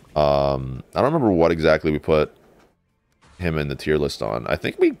 I don't remember what exactly we put him in the tier list on. I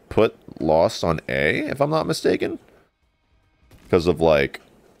think we put Lost on A, if I'm not mistaken. Because of, like,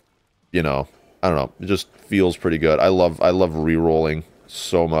 you know, I don't know. It just feels pretty good. I love re-rolling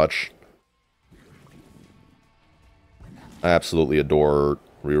so much. I absolutely adore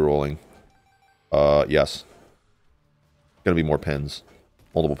re-rolling. Yes. Gonna be more pins.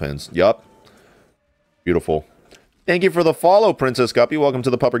 Multiple pins. Yup. Beautiful. Thank you for the follow, Princess Guppy. Welcome to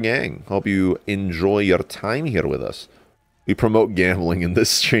the Pupper Gang. Hope you enjoy your time here with us. We promote gambling in this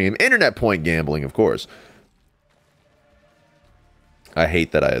stream. Internet point gambling, of course. I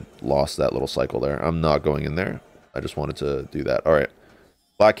hate that I had lost that little cycle there. I'm not going in there. I just wanted to do that. All right.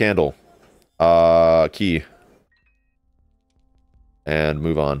 Black candle. Key. And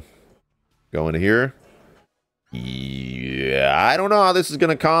move on. Go into here. Yeah, I don't know how this is going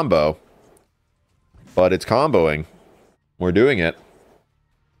to combo. But it's comboing. We're doing it.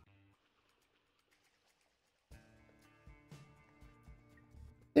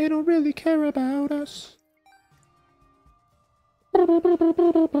 They don't really care about us. That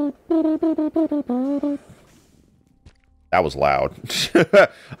was loud.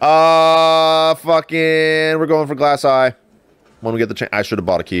 Fucking, we're going for glass eye. When we get the chance, I should have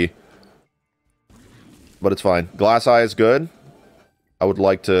bought a key. But it's fine. Glass eye is good. I would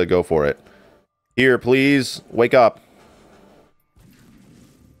like to go for it. Here, please, wake up.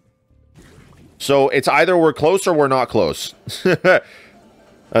 So it's either we're close or we're not close.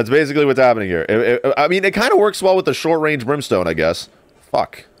 That's basically what's happening here. I mean, it kind of works well with the short-range brimstone, I guess.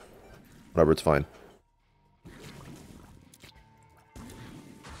 Fuck. Whatever, it's fine.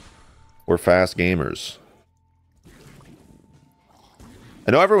 We're fast gamers.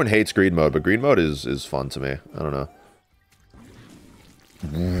 I know everyone hates greed mode, but greed mode is fun to me. I don't know.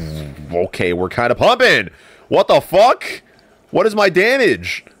 Okay, we're kind of pumping. What the fuck? What is my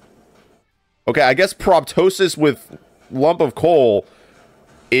damage? Okay, I guess proptosis with lump of coal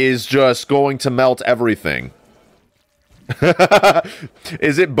is just going to melt everything.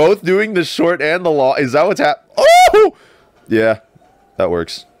 Is it both doing the short and the long? Is that what's happening? Oh! Yeah, that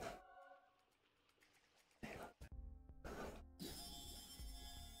works.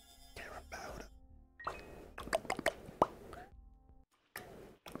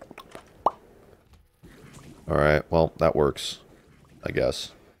 Alright, well, that works, I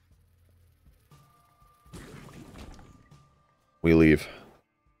guess. We leave.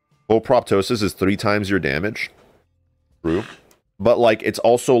 Full proptosis is 3 times your damage. True. But, like, it's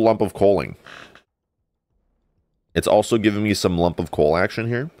also lump of coaling. It's also giving me some lump of coal action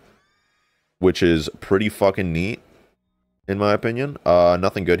here. Which is pretty fucking neat, in my opinion.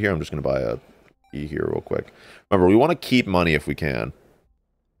 Nothing good here. I'm just going to buy a key here real quick. Remember, we want to keep money if we can.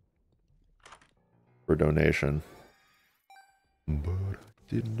 For donation. But I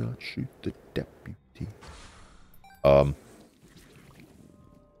did not shoot the deputy.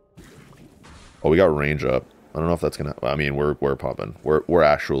 Oh, we got range up. I don't know if that's gonna... I mean, we're pumping. We're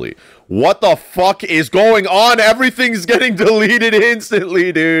actually... What the fuck is going on? Everything's getting deleted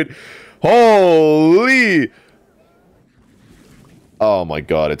instantly, dude. Holy... Oh my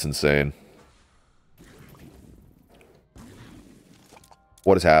god, it's insane.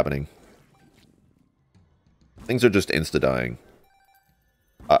 What is happening? Things are just insta-dying.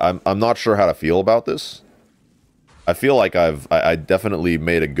 I'm not sure how to feel about this. I feel like I definitely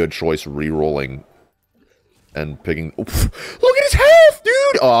made a good choice re-rolling and picking... Oof. Look at his health,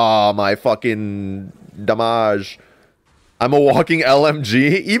 dude! Oh, my fucking damage. I'm a walking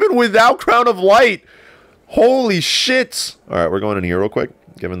LMG, even without Crown of Light. Holy shit! Alright, we're going in here real quick,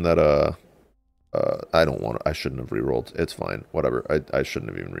 given that, I don't want to... I shouldn't have re-rolled. It's fine. Whatever. I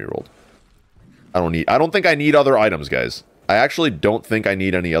shouldn't have even re-rolled. I don't think I need other items, guys. I actually don't think I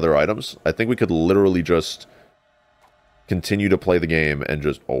need any other items. I think we could literally just continue to play the game and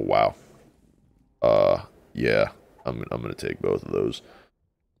just... Oh, wow. Yeah. I'm gonna take both of those.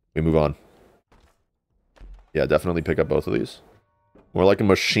 We move on. Yeah, definitely pick up both of these. More like a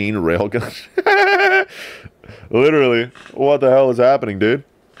machine railgun. Literally. What the hell is happening, dude?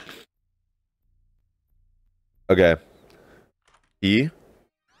 Okay. E?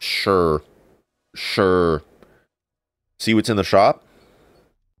 Sure. Sure. See what's in the shop.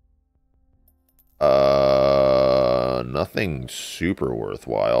 Nothing super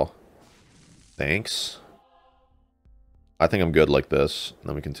worthwhile. Thanks. I think I'm good like this.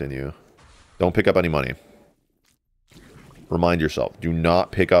 Let me continue. Don't pick up any money. Remind yourself, do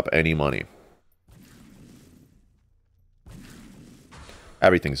not pick up any money.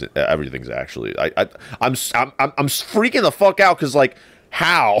 Everything's actually. I'm freaking the fuck out because like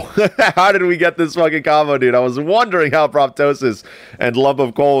how how did we get this fucking combo, dude? I was wondering how Proptosis and Lump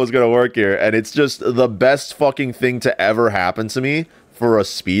of Coal was gonna work here, and it's just the best fucking thing to ever happen to me for a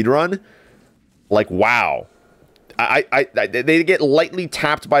speed run. Like wow. They get lightly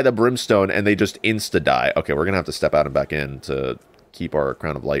tapped by the brimstone and they just insta die. Okay, we're gonna have to step out and back in to keep our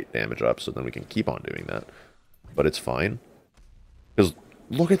Crown of Light damage up, so then we can keep on doing that. But it's fine. Because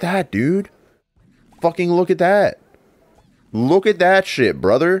look at that, dude. Fucking look at that. Look at that shit,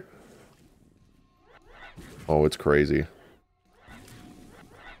 brother. Oh, it's crazy.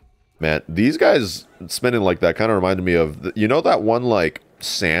 Man, these guys spinning like that kind of reminded me of, you know that one like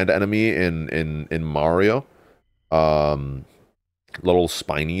sand enemy in Mario? Little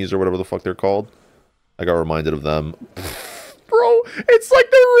spinies or whatever the fuck they're called. I got reminded of them. Bro, it's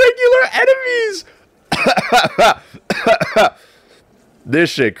like the regular enemies. This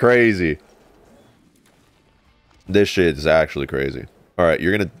shit crazy. This shit is actually crazy. Alright,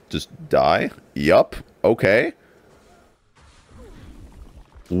 you're gonna just die? Yup. Okay.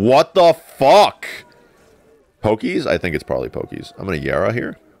 What the fuck? Pokies? I think it's probably Pokies. I'm gonna Yara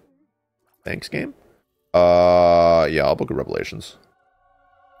here. Thanks, game. Yeah, I'll book a Revelations.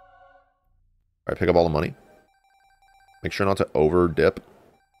 Alright, pick up all the money. Make sure not to over dip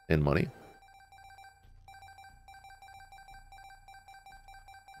in money.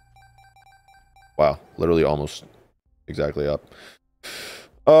 Wow, literally almost exactly up.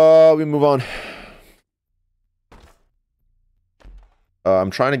 We move on.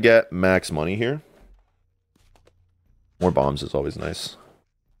 I'm trying to get max money here. More bombs is always nice.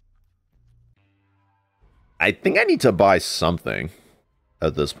 I think I need to buy something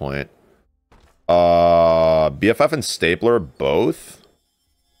at this point. BFF and Stapler, both?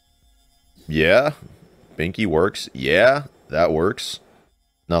 Yeah. Binky works. Yeah, that works.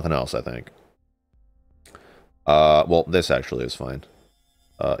 Nothing else, I think. Well, this actually is fine.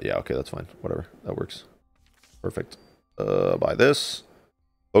 Yeah, okay, that's fine. Whatever. That works. Perfect. Buy this.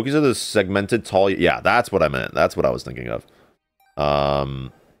 Pokies are the segmented tall... Yeah, that's what I meant. That's what I was thinking of.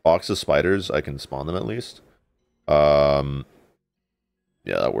 Box of spiders. I can spawn them at least. Yeah,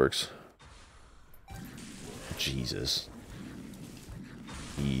 that works. Jesus.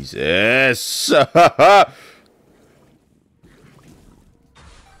 Jesus!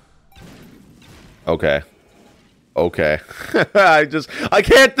 Okay. Okay. I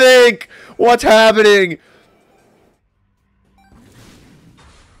can't think! What's happening?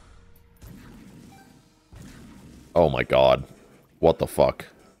 Oh my god. What the fuck?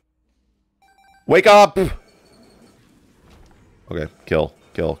 Wake up! Okay, kill.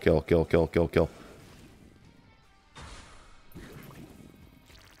 Kill, kill, kill, kill, kill, kill.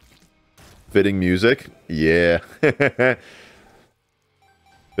 Fitting music? Yeah.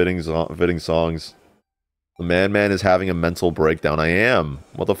 Fitting songs. The man is having a mental breakdown. I am.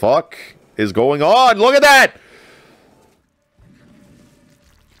 What the fuck is going on? Look at that!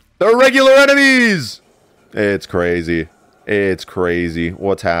 They're regular enemies! It's crazy. It's crazy.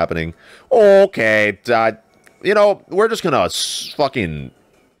 What's happening? Okay. You know, we're just gonna fucking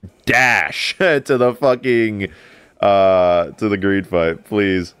dash to the fucking, to the greed fight.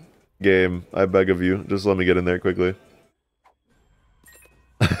 Please. Game, I beg of you. Just let me get in there quickly.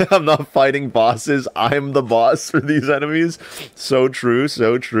 I'm not fighting bosses. I'm the boss for these enemies. So true,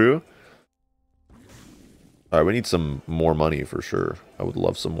 so true. Alright, we need some more money for sure. I would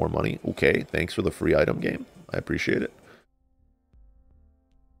love some more money. Okay, thanks for the free item, game. I appreciate it.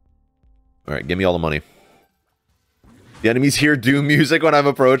 Alright, give me all the money. The enemies hear doom music when I'm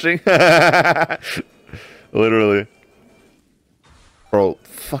approaching. Literally. Bro,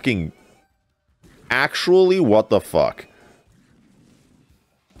 fucking... Actually, what the fuck?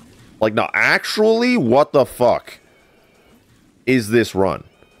 Like, no, actually, what the fuck is this run?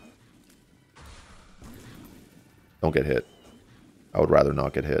 Don't get hit. I would rather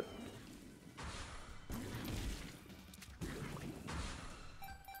not get hit.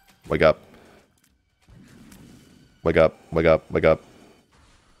 Wake up. Wake up, wake up, wake up.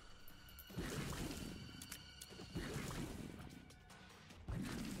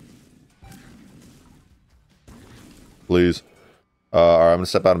 Please. Alright, I'm gonna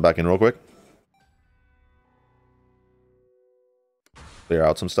step out and back in real quick. Clear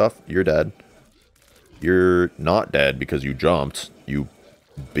out some stuff. You're dead. You're not dead because you jumped, you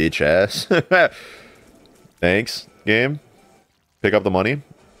bitch ass. Thanks, game. Pick up the money.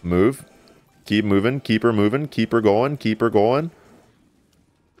 Move. Keep moving. Keep her moving. Keep her going. Keep her going.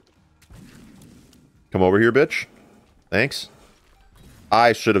 Come over here, bitch. Thanks.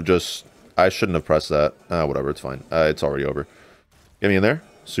 I shouldn't have pressed that. Whatever, it's fine. It's already over. Get me in there.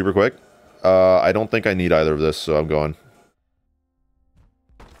 Super quick. I don't think I need either of this, so I'm going.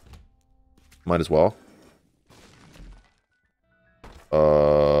 Might as well.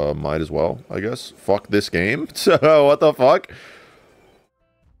 Might as well, I guess. Fuck this game. So, what the fuck?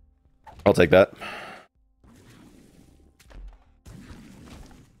 I'll take that.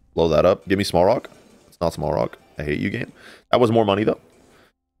 Blow that up. Give me small rock. It's not small rock. I hate you, game. That was more money, though.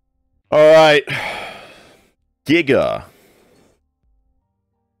 Alright. Giga.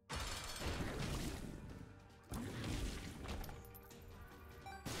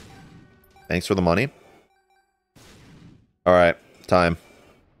 Thanks for the money. Alright. Time.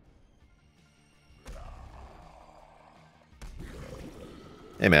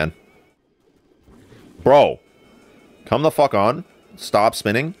 Hey, man. Bro. Come the fuck on. Stop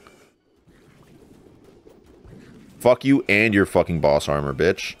spinning. Fuck you and your fucking boss armor,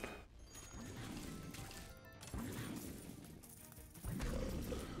 bitch.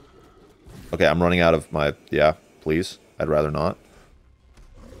 Okay, I'm running out of my... Yeah, please. I'd rather not.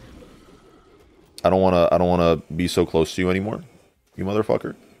 I don't wanna be so close to you anymore. You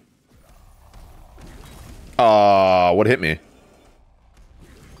motherfucker. What hit me?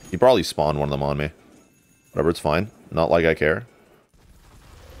 He probably spawned one of them on me. Whatever, it's fine. Not like I care.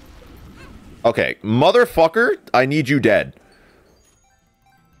 Okay, motherfucker, I need you dead.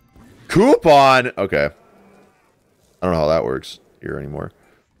 Coupon! Okay. I don't know how that works here anymore.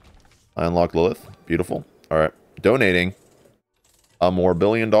 I unlocked Lilith. Beautiful. Alright. Donating a more $1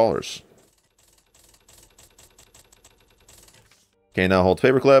 billion. Okay, now hold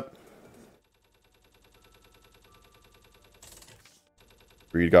paperclip.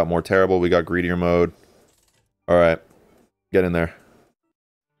 Greed got more terrible. We got greedier mode. Alright. Get in there.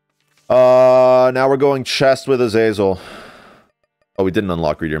 Now we're going chest with Azazel. Oh, we didn't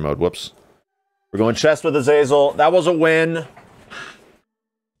unlock greedier mode. Whoops. We're going chest with Azazel. That was a win.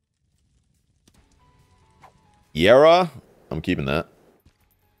 Yara? I'm keeping that.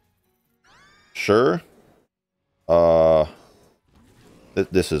 Sure.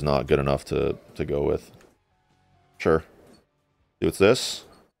 This is not good enough to go with. Sure. See what's this?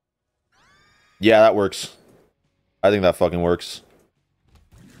 Yeah, that works. I think that fucking works.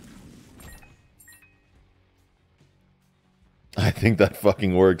 I think that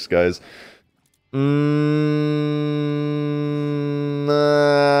fucking works, guys. I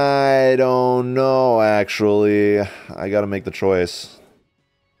don't know, actually. I gotta make the choice.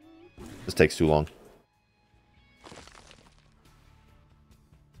 This takes too long.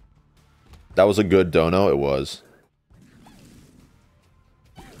 That was a good dono, it was.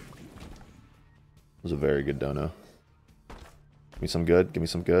 It was a very good dono. Give me some good, give me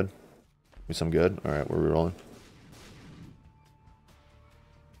some good. Give me some good. Alright, we're rerolling.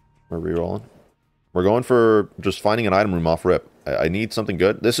 We're rerolling. We're going for just finding an item room off rip. I need something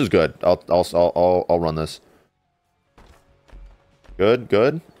good. This is good. I'll run this. Good,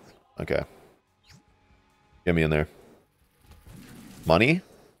 good. Okay. Get me in there. Money.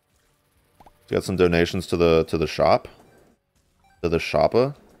 Got some donations to the shop. To the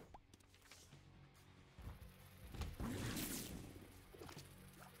shoppa.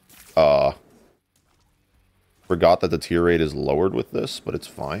 Forgot that the tier rate is lowered with this, but it's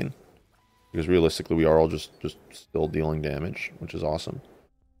fine. Because realistically, we are all just still dealing damage, which is awesome.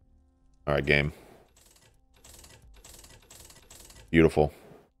 Alright, game. Beautiful.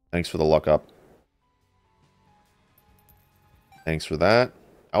 Thanks for the luck up. Thanks for that.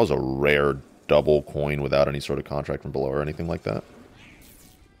 That was a rare double coin without any sort of contract from below or anything like that.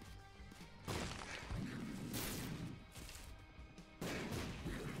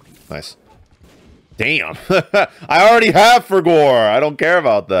 Nice. Damn. I already have for gore. I don't care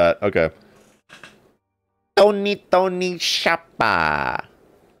about that. Okay. Tony Shapa.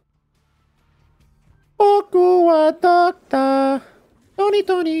 Oku wa doctor.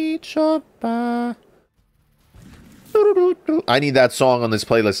 Tony Shapa. I need that song on this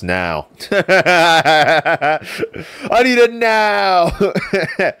playlist now. I need it now.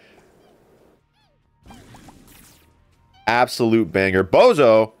 Absolute banger.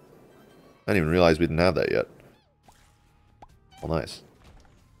 Bozo. I didn't even realize we didn't have that yet. Well, nice.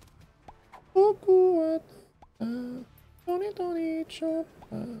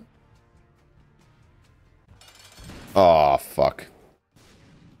 Oh, fuck.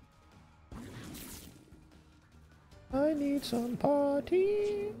 need some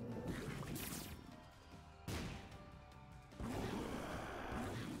party.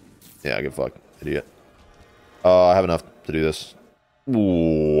 Yeah, good fuck, idiot. I have enough to do this.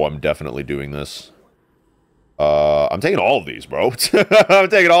 Ooh, I'm definitely doing this. I'm taking all of these, bro. I'm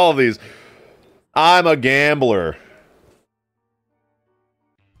taking all of these. I'm a gambler.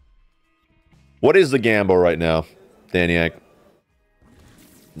 What is the Gamba right now, Daniak?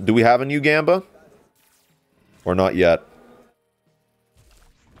 Do we have a new Gamba? Or not yet?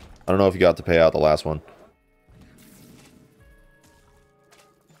 I don't know if you got to pay out the last one.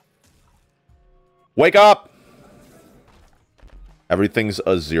 Wake up! Everything's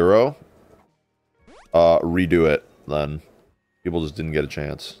a 0. Redo it, then. People just didn't get a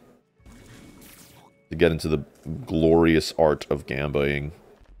chance to get into the glorious art of gambaing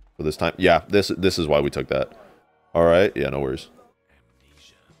for this time. Yeah, this is why we took that. Alright, yeah, no worries.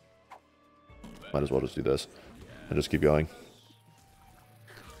 Might as well just do this. And just keep going.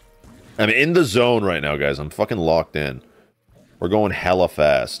 I'm in the zone right now, guys. I'm fucking locked in. We're going hella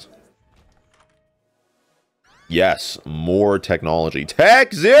fast. Yes, more technology.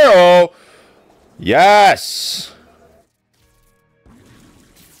 Tech 0! Yes!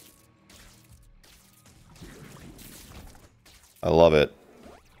 I love it.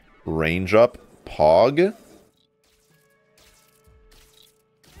 Range up. Pog.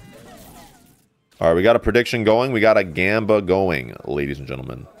 Alright, we got a prediction going. We got a Gamba going, ladies and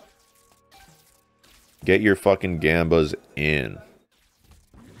gentlemen. Get your fucking Gambas in.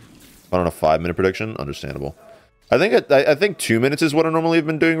 I don't know, 5-minute prediction? Understandable. I think 2 minutes is what I normally have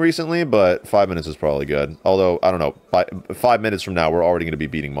been doing recently, but 5 minutes is probably good. Although, I don't know, 5 minutes from now, we're already going to be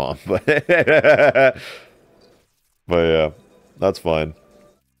beating Mom. But yeah, that's fine.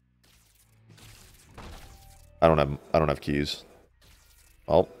 I don't have keys.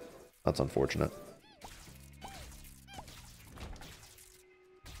 Oh, that's unfortunate.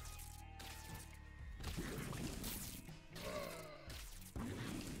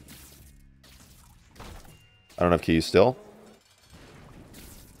 I don't have keys still.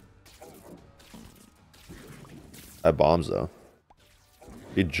 I have bombs though.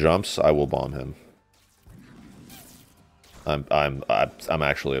 If he jumps, I will bomb him. I'm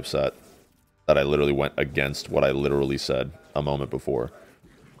actually upset that I literally went against what I literally said a moment before.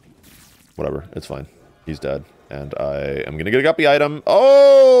 Whatever, it's fine. He's dead. And I am gonna get a guppy item.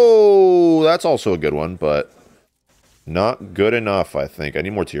 Oh, that's also a good one, but not good enough, I think. I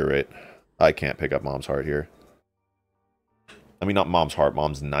need more tier rate. I can't pick up Mom's heart here. I mean, not Mom's heart,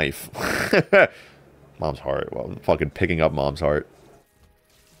 Mom's knife. Mom's heart. Well, I'm fucking picking up Mom's heart.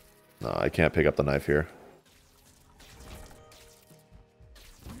 No, I can't pick up the knife here.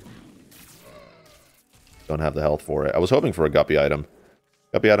 Don't have the health for it. I was hoping for a guppy item.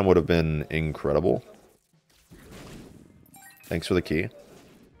 Guppy item would have been incredible. Thanks for the key.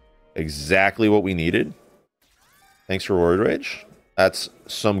 Exactly what we needed. Thanks for Word Rage. That's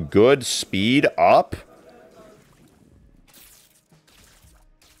some good speed up.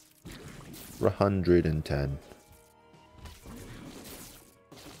 110.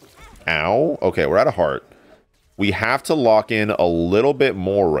 Ow. Okay, we're out of heart. We have to lock in a little bit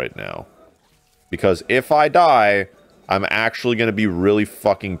more right now. Because if I die, I'm actually going to be really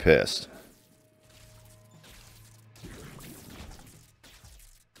fucking pissed.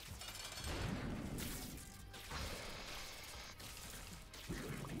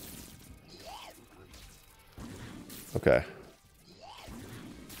 Okay.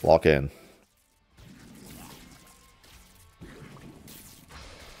 Lock in.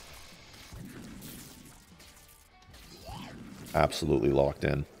 Absolutely locked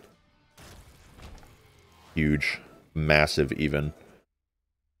in. Huge. Massive even.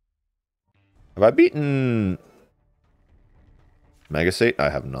 Have I beaten Megasate? I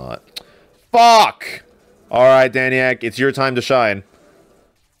have not. Fuck! Alright, Daniak, it's your time to shine.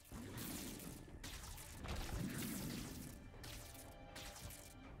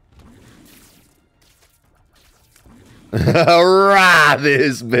 Rah,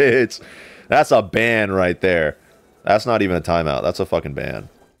 this bitch. That's a ban right there. That's not even a timeout. That's a fucking ban.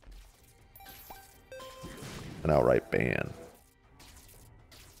 An outright ban.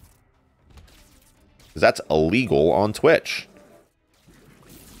 Because that's illegal on Twitch.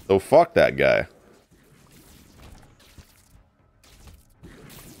 So fuck that guy.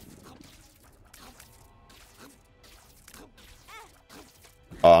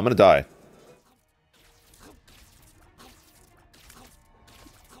 Oh, I'm gonna die.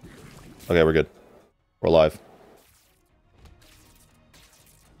 Okay, we're good. We're alive.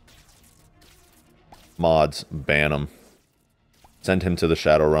 Mods, ban him. Send him to the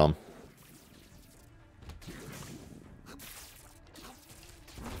Shadow Realm.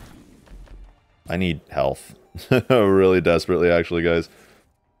 I need health. Really desperately, actually, guys.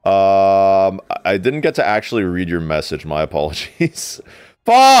 I didn't get to actually read your message. My apologies.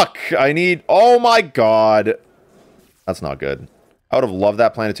 Fuck! I need... Oh my god. That's not good. I would have loved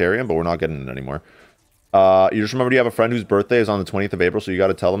that planetarium, but we're not getting it anymore. You just remembered you have a friend whose birthday is on the 20th of April, so you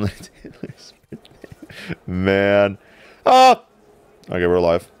gotta tell them that Taylor's birthday. Man. Oh! Okay, we're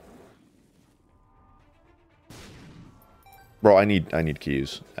alive. Bro, I need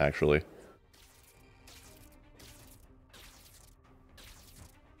keys, actually.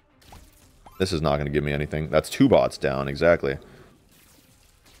 This is not going to give me anything. That's 2 bots down, exactly.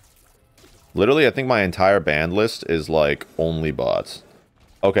 Literally, I think my entire band list is, like, only bots.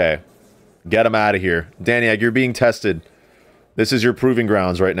 Okay. Get them out of here. Daniak, you're being tested. This is your proving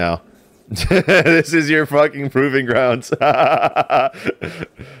grounds right now. This is your fucking proving grounds.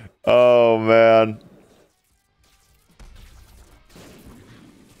 Oh, man.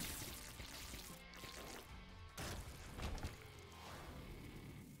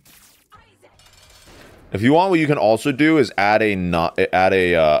 If you want, what you can also do is add a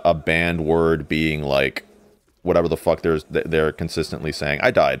banned word being like whatever the fuck they're consistently saying.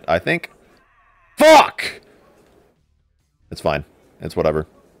 I died, I think. Fuck! It's fine. It's whatever.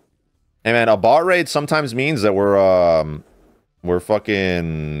 Hey man, a bot raid sometimes means that we're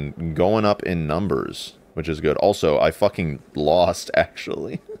fucking going up in numbers, which is good. Also, I fucking lost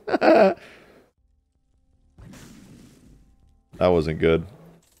actually. That wasn't good.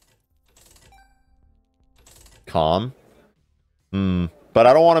 Calm. But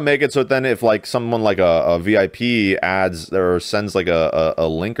I don't want to make it so then if like someone like a VIP adds or sends like a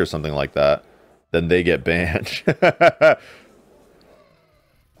link or something like that, then they get banned. I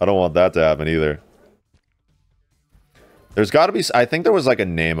don't want that to happen either. There's got to be... I think there was like a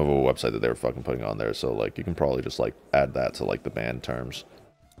name of a website that they were fucking putting on there, so like you can probably just like add that to like the banned terms.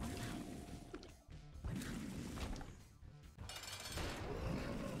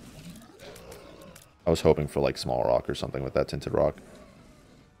 I was hoping for like small rock or something with that tinted rock.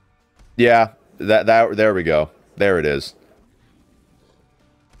 Yeah, there we go. There it is.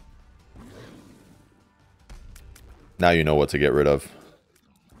 Now you know what to get rid of.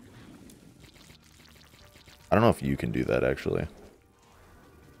 I don't know if you can do that actually.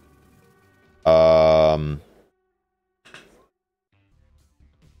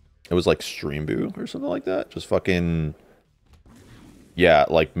 It was like Streamboo or something like that. Just fucking... Yeah,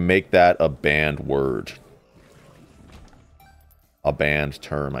 like, make that a banned word. A banned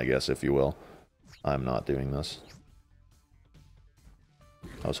term, I guess, if you will. I'm not doing this.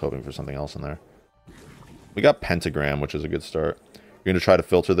 I was hoping for something else in there. We got pentagram, which is a good start. You're going to try to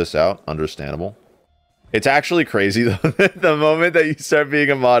filter this out. Understandable. It's actually crazy, though. The moment that you start being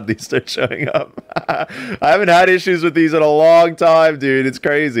a mod, these start showing up. I haven't had issues with these in a long time, dude. It's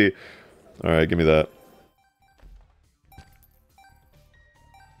crazy. Alright, give me that.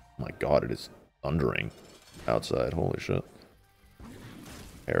 Oh my god, it is thundering outside. Holy shit.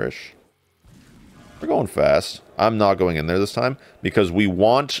 Perish. We're going fast. I'm not going in there this time because we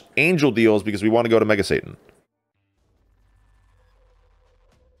want angel deals because we want to go to Mega Satan.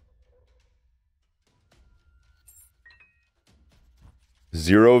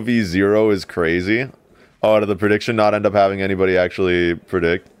 Zero v 0 is crazy. Oh, did the prediction not end up having anybody actually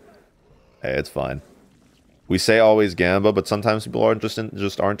predict? Hey, it's fine. We say always Gamba, but sometimes people aren't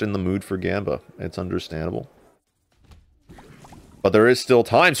just aren't in the mood for Gamba. It's understandable. But there is still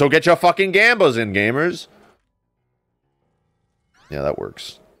time, so get your fucking Gambas in, gamers. Yeah, that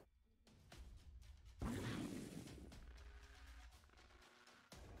works.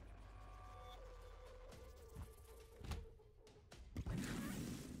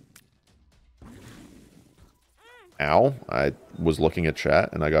 Ow. I was looking at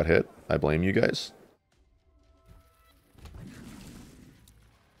chat and I got hit. I blame you guys.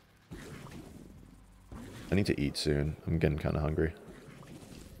 I need to eat soon. I'm getting kind of hungry.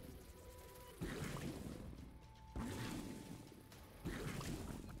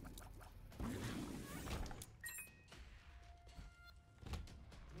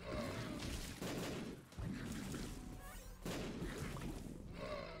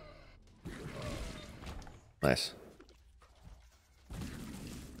 Nice.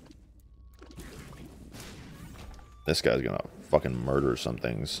 This guy's gonna fucking murder some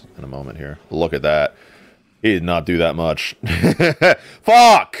things in a moment here. Look at that. He did not do that much.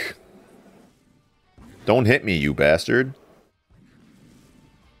 Fuck! Don't hit me, you bastard.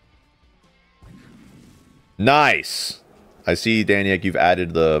 Nice! I see, Daniak, you've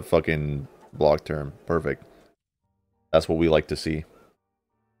added the fucking block term. Perfect. That's what we like to see.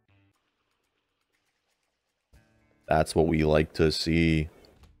 That's what we like to see.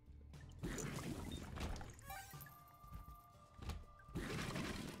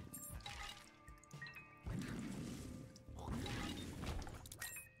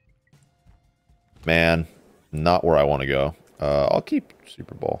 Man, not where I want to go. I'll keep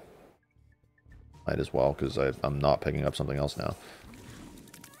Super Bowl. Might as well, because I'm not picking up something else now.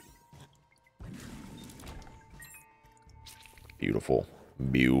 Beautiful.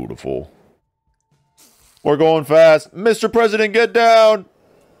 Beautiful. We're going fast. Mr. President, get down!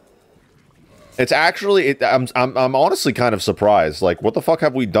 It's actually... I'm honestly kind of surprised. Like, what the fuck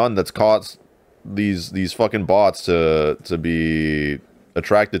have we done that's caused these fucking bots to be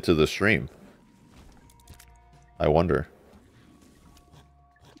attracted to the stream? I wonder.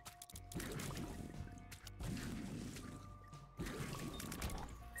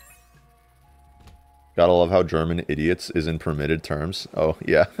 Gotta love how German idiots is in permitted terms. Oh,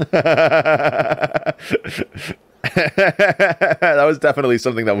 yeah. That was definitely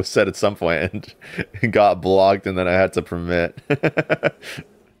something that was said at some point and got blocked, and then I had to permit.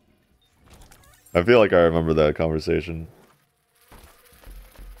 I feel like I remember that conversation.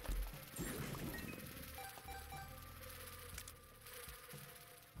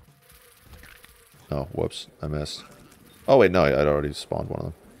 Oh, whoops. I missed. Oh, wait, no. I'd already spawned one of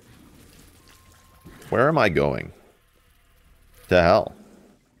them. Where am I going? To hell.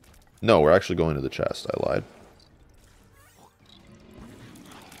 No, we're actually going to the chest. I lied.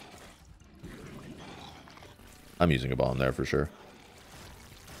 I'm using a bomb there for sure.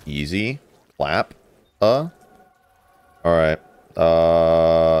 Easy. Clap. Alright.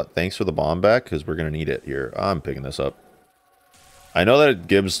 Thanks for the bomb back, because we're going to need it here. I'm picking this up. I know that it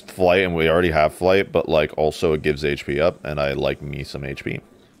gives flight, and we already have flight, but, like, also it gives HP up, and I like me some HP.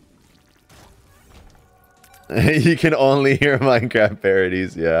 You can only hear Minecraft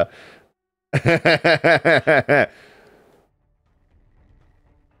parodies, yeah.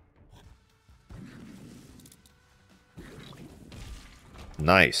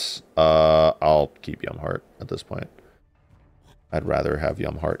 Nice. I'll keep Yum Heart at this point. I'd rather have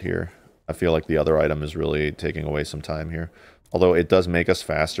Yum Heart here. I feel like the other item is really taking away some time here. Although it does make us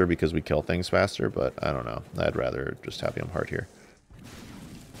faster because we kill things faster, but I don't know. I'd rather just have Yum Heart here.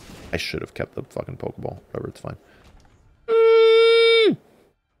 I should have kept the fucking Pokeball. Whatever, it's fine.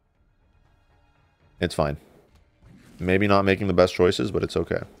 It's fine. Maybe not making the best choices, but it's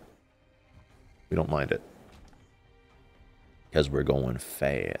okay. We don't mind it. Because we're going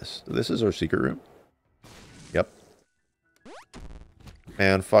fast. This is our secret room? Yep.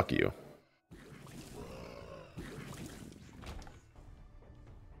 And fuck you.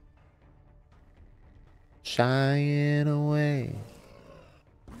 Shying away.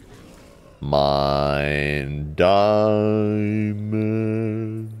 Mine diamonds.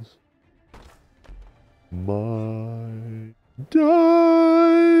 My diamonds.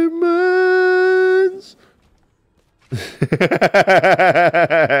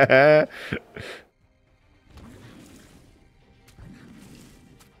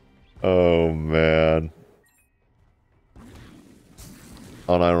 Oh man.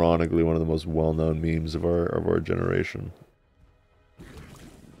 Unironically, one of the most well-known memes of our generation.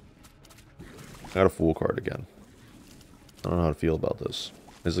 I got a fool card again. I don't know how to feel about this.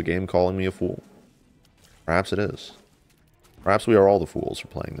 Is the game calling me a fool? Perhaps it is. Perhaps we are all the fools for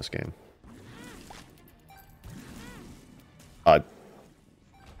playing this game.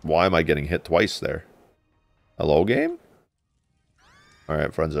 Why am I getting hit twice there? Hello, game?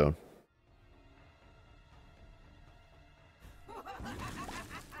 Alright, friend zone.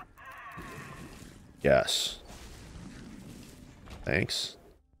 Yes. Thanks.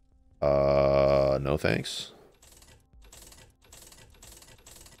 No thanks.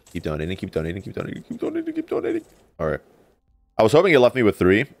 Keep donating, keep donating, keep donating, keep donating, keep donating. Alright. I was hoping it left me with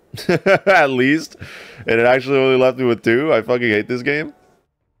 3. At least. And it actually only left me with 2. I fucking hate this game.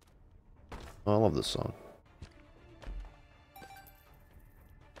 Oh, I love this song.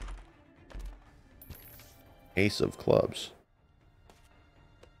 Ace of Clubs.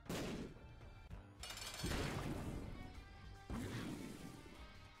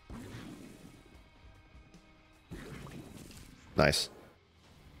 Nice.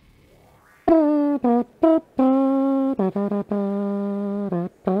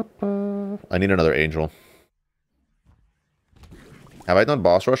 I need another angel. Have I done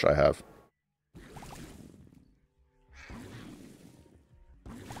boss rush? I have.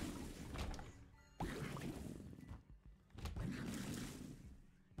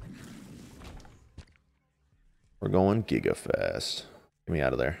 We're going giga fast. Get me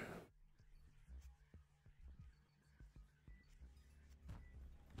out of there.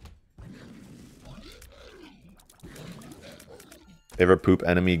 Favorite poop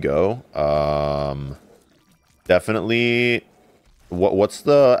enemy go? Definitely. What's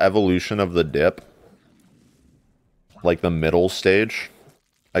the evolution of the dip? Like the middle stage?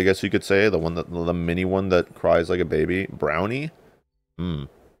 I guess you could say. The mini one that cries like a baby. Brownie?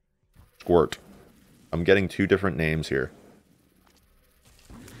 Squirt. I'm getting two different names here.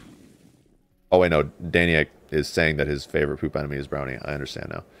 Oh, wait, no. Daniak is saying that his favorite poop enemy is Brownie. I understand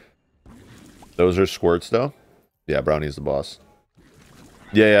now. Those are squirts, though? Yeah, Brownie's the boss.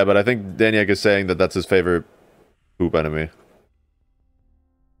 Yeah, but I think Daniak is saying that that's his favorite poop enemy.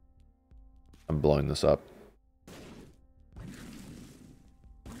 I'm blowing this up.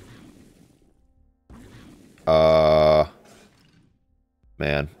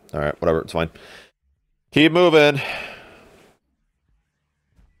 Man. Alright, whatever. It's fine. Keep moving.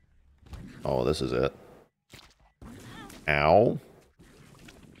 Oh, this is it. Ow.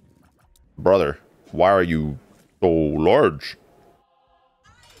 Brother, why are you so large?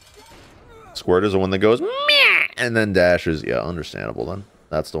 Squirt is the one that goes meh, and then dashes. Yeah, understandable then.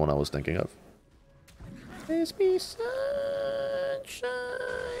 That's the one I was thinking of. Please be sunshine.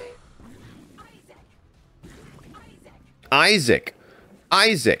 Isaac.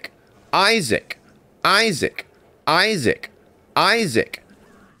 Isaac. Isaac. Isaac. Isaac. Isaac.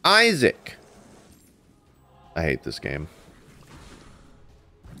 Isaac. I hate this game.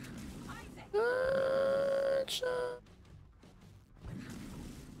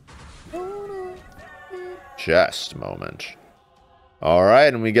 Chest moment.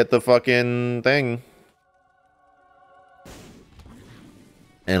 Alright, and we get the fucking thing.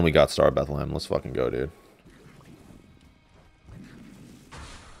 And we got Star Bethlehem. Let's fucking go, dude.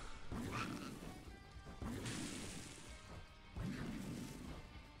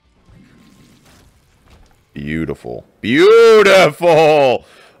 Beautiful. Beautiful!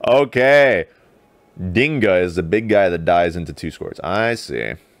 Okay. Dinga is the big guy that dies into 2 squirts. I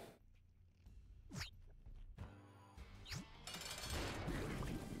see.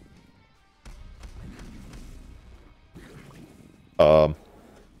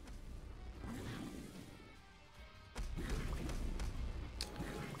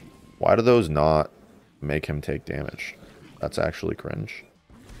 Why do those not make him take damage? That's actually cringe.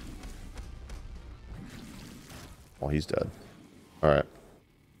 Well, he's dead. Alright.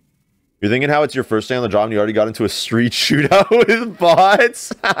 You're thinking how it's your first day on the job and you already got into a street shootout with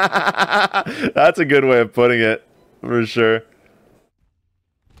bots? That's a good way of putting it, for sure.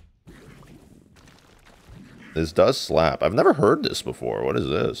 This does slap. I've never heard this before. What is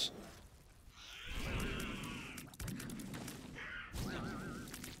this?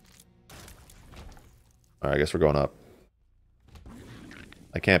 Alright, I guess we're going up.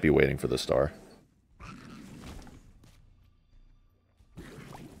 I can't be waiting for the star.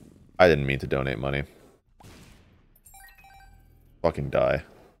 I didn't mean to donate money. Fucking die.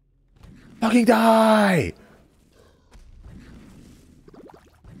 Fucking die!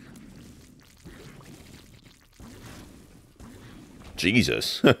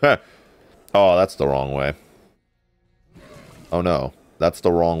 Jesus. Oh, that's the wrong way. Oh no. That's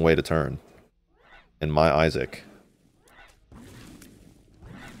the wrong way to turn. In my Isaac.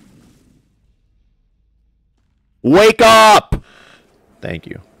 Wake up! Thank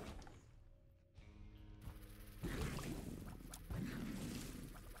you.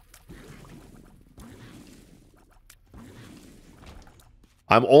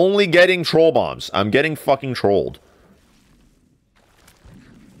 I'm only getting troll bombs. I'm getting fucking trolled.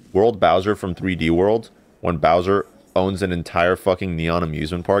 World Bowser from 3D World? When Bowser owns an entire fucking neon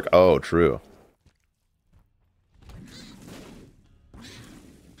amusement park? Oh, true.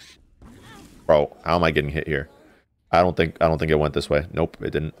 Bro, how am I getting hit here? I don't think it went this way. Nope,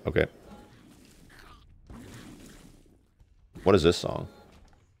 it didn't. Okay. What is this song?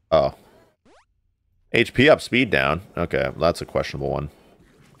 Oh. HP up, speed down. Okay, well, that's a questionable one.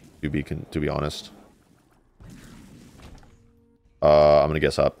 To be honest. I'm gonna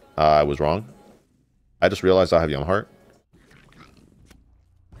guess up. I was wrong. I just realized I have Young Heart.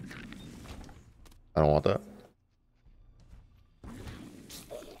 I don't want that.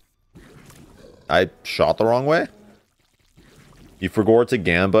 I shot the wrong way? You forgot to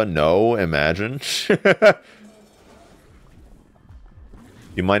Gamba? No, imagine.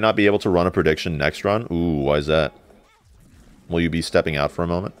 You might not be able to run a prediction next run. Ooh, why is that? Will you be stepping out for a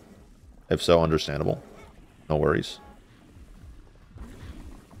moment? If so, understandable. No worries.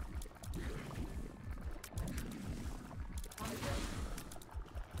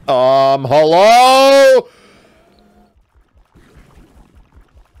 Hello?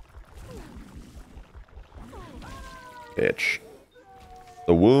 Bitch.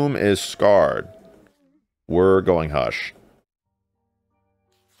 The womb is scarred. We're going hush.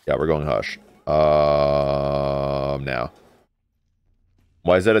 Yeah, we're going hush. Now.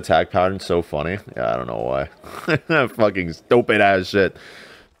 Why is that attack pattern so funny? Yeah, I don't know why. Fucking stupid ass shit.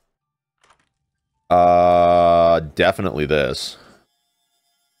 Definitely this.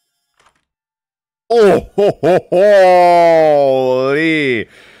 Oh, ho, ho, holy.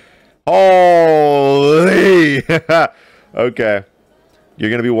 Holy. Okay. You're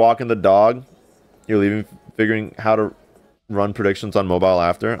going to be walking the dog. You're leaving, figuring how to run predictions on mobile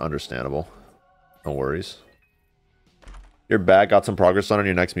after. Understandable. No worries. You're back. Got some progress on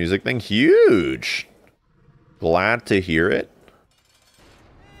your next music thing. Huge. Glad to hear it.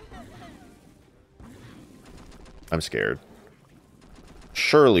 I'm scared.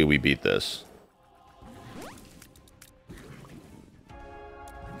 Surely we beat this.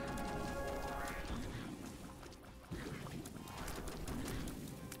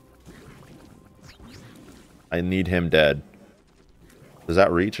 I need him dead. Does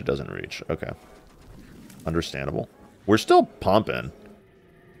that reach? It doesn't reach. Okay. Understandable. We're still pumping.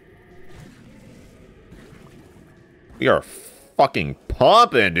 We are fucking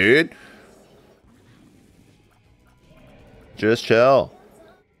pumping, dude. Just chill.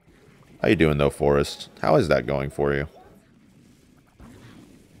 How you doing, though, Forrest? How is that going for you?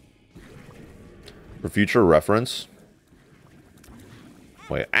 For future reference.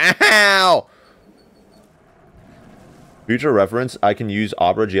 Wait. Ow! Future reference, I can use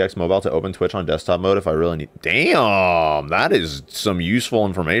Opera GX Mobile to open Twitch on desktop mode if I really need... Damn! That is some useful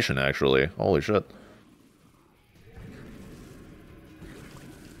information, actually. Holy shit.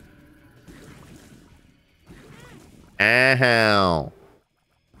 Ow!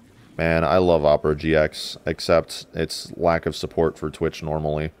 Man, I love Opera GX, except its lack of support for Twitch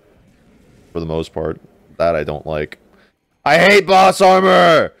normally. For the most part. That I don't like. I hate boss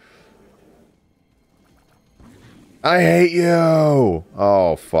armor! I hate you!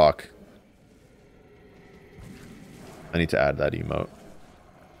 Oh, fuck. I need to add that emote.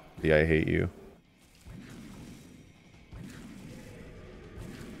 The I hate you.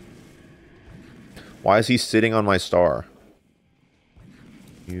 Why is he sitting on my star?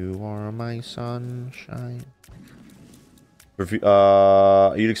 You are my sunshine.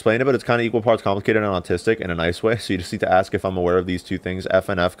 You'd explain it, but it's kind of equal parts complicated and autistic in a nice way, so you just need to ask if I'm aware of these two things,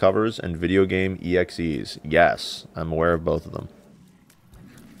 FNF covers and video game EXEs. Yes, I'm aware of both of them.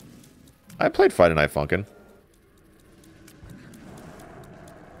 I played Friday Night Funkin'.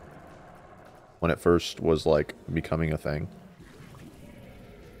 When it first was, like, becoming a thing.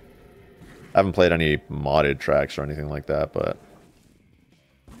 I haven't played any modded tracks or anything like that, but...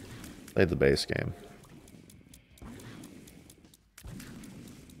 played the base game.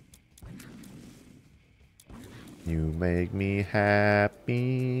 You make me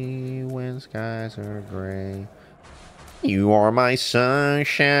happy when skies are gray. You are my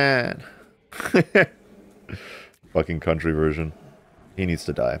sunshine. Fucking country version. He needs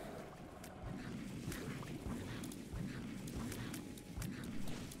to die.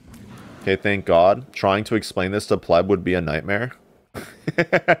 Okay, thank God. Trying to explain this to pleb would be a nightmare.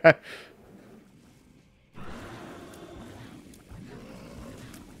 I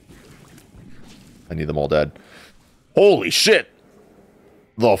need them all dead. Holy shit!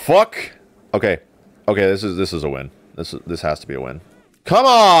 The fuck? Okay. Okay, this is a win. This has to be a win. Come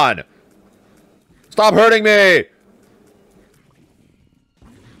on! Stop hurting me!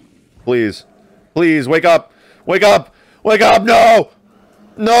 Please. Please, wake up! Wake up! Wake up! No!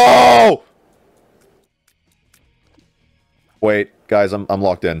 No! Wait, guys, I'm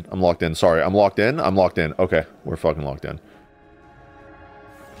locked in. I'm locked in. Sorry, I'm locked in. I'm locked in. Okay, we're fucking locked in.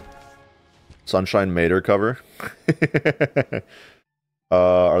 Sunshine Mater cover.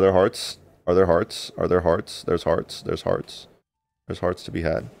 Are there hearts? Are there hearts? Are there hearts? There's hearts. There's hearts. There's hearts to be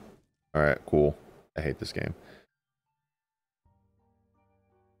had. Alright, cool. I hate this game.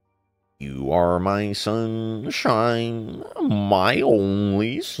 You are my sunshine. My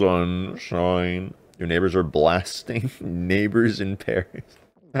only sunshine. Your neighbors are blasting. Neighbors in Paris.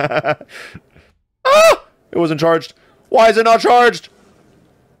 Ah! It wasn't charged. Why is it not charged?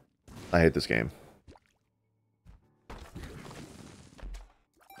 I hate this game.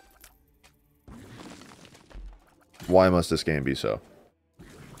 Why must this game be so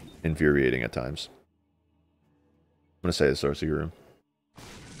infuriating at times? I'm gonna say the Sorcery Room.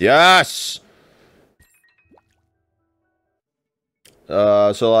 Yes!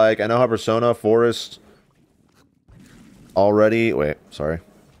 So like, I know how Persona, Forest already... Wait, sorry.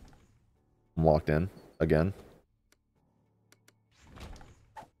 I'm locked in again.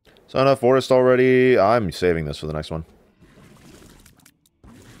 Persona, Forest already... I'm saving this for the next one.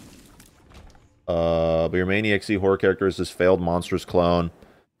 But your main EXE horror character is this failed monstrous clone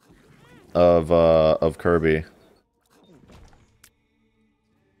of Kirby.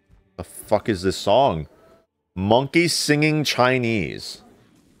 The fuck is this song? Monkey singing Chinese.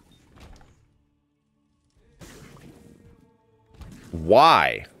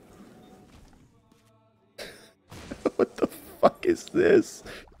 Why? What the fuck is this?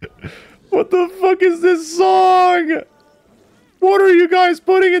 What the fuck is this song? What are you guys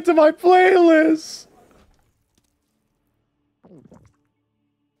putting into my playlist?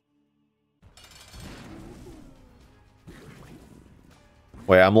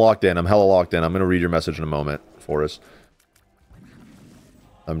 Wait, I'm locked in. I'm hella locked in. I'm gonna read your message in a moment, Forrest.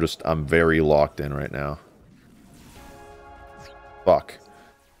 I'm very locked in right now. Fuck.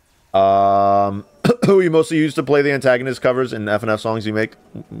 Who you mostly use to play the antagonist covers in FNF songs you make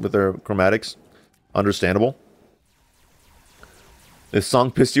with their chromatics? Understandable. This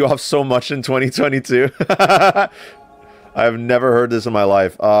song pissed you off so much in 2022. I've never heard this in my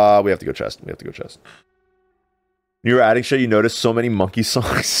life. We have to go chest. We have to go chest. You were adding shit, you noticed so many monkey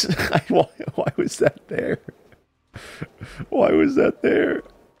songs. Why was that there? Why was that there?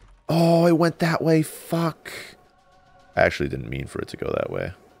 Oh, it went that way. Fuck. I actually didn't mean for it to go that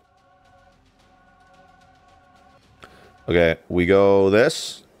way. Okay, we go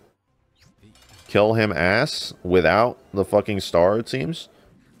this. Kill him ass without the fucking star, it seems.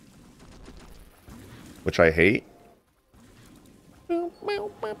 Which I hate.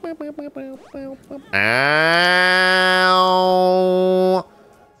 Ow!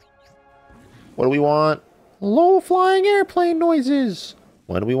 What do we want? Low-flying airplane noises.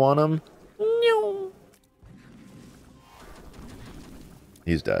 When do we want them?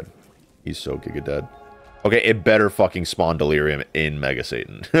 He's dead. He's so giga dead. Okay, it better fucking spawn Delirium in Mega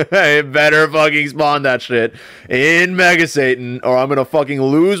Satan. It better fucking spawn that shit in Mega Satan, or I'm gonna fucking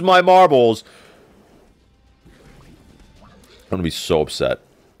lose my marbles. I'm gonna be so upset.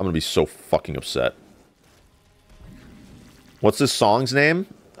 I'm gonna be so fucking upset. What's this song's name?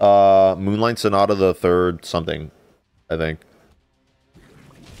 Moonlight Sonata the Third something, I think.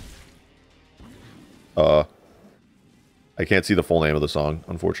 I can't see the full name of the song,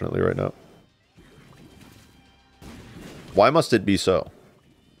 unfortunately, right now. Why must it be so?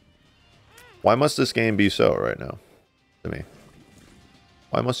 Why must this game be so right now? To me.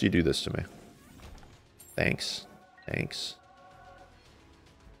 Why must you do this to me? Thanks. Thanks.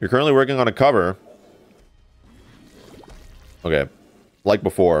 You're currently working on a cover. Okay. Like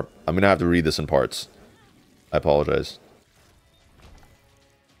before, I'm going to have to read this in parts. I apologize.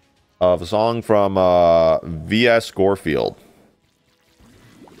 Of a song from V.S. Gorefield.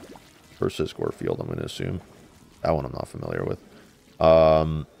 Versus Gorefield, I'm going to assume. That one I'm not familiar with.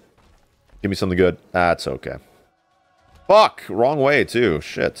 Give me something good. That's okay. Fuck! Wrong way, too.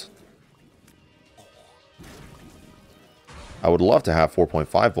 Shit. I would love to have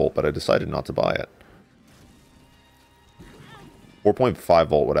 4.5 volt, but I decided not to buy it. 4.5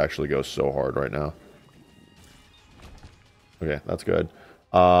 volt would actually go so hard right now. Okay, that's good.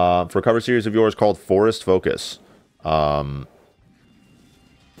 For a cover series of yours called Forest Focus. I'm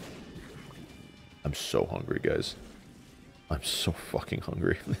so hungry, guys. I'm so fucking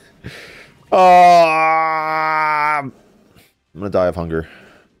hungry. I'm gonna die of hunger.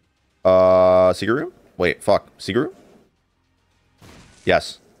 Secret room? Wait, fuck. Secret room?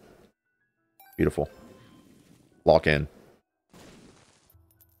 Yes. Beautiful. Lock in.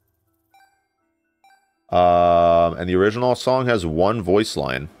 And the original song has one voice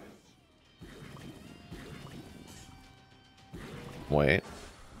line. Wait.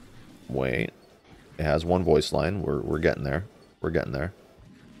 Wait. It has one voice line. We're getting there. We're getting there.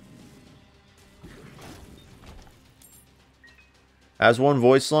 Has one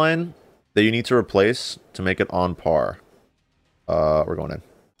voice line that you need to replace to make it on par. We're going in.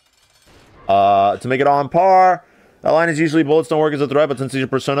 To make it on par, that line is usually bullets don't work as a threat, but since it's your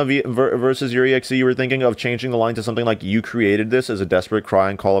persona versus your EXE, you were thinking of changing the line to something like, you created this as a desperate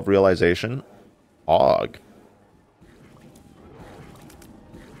cry and call of realization. Og.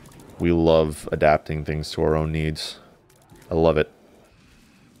 We love adapting things to our own needs. I love it.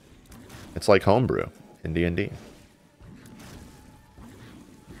 It's like homebrew in D&D.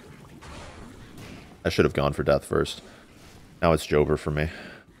 I should have gone for death first. Now it's Jover for me.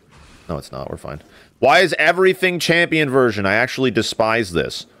 No, it's not. We're fine. Why is everything champion version? I actually despise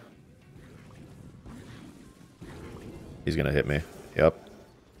this. He's gonna hit me. Yep.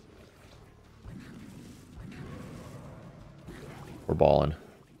 We're balling.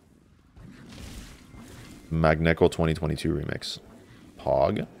 Magneco 2022 remix.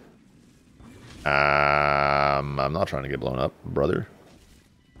 Pog. I'm not trying to get blown up, brother.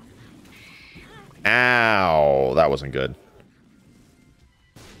 Ow, that wasn't good.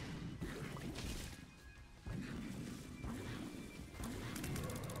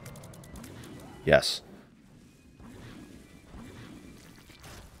 Yes.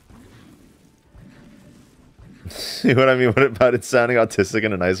 See what I mean? What about it sounding autistic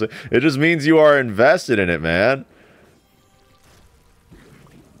in a nice way? It just means you are invested in it, man.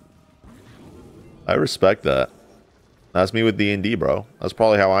 I respect that. That's me with D&D, bro. That's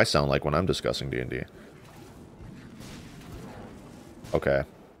probably how I sound like when I'm discussing D&D. Okay.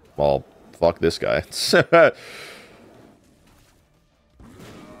 Well, fuck this guy.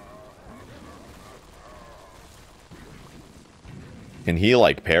 Can he,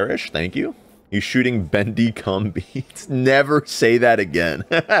 like, perish? Thank you. He's shooting bendy cum beats. Never say that again.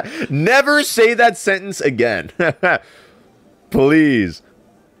 Never say that sentence again. Please.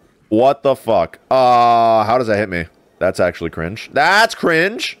 What the fuck? How does that hit me? That's actually cringe. That's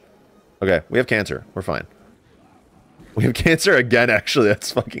cringe. Okay, we have cancer. We're fine. We have cancer again, actually.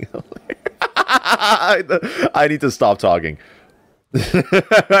 That's fucking hilarious. I need to stop talking.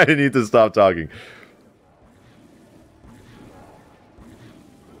 I need to stop talking.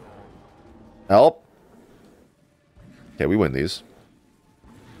 Help. Okay, we win these.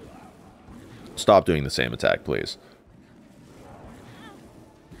 Stop doing the same attack, please.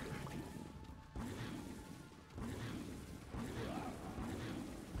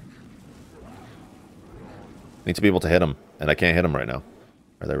 Need to be able to hit him, and I can't hit him right now.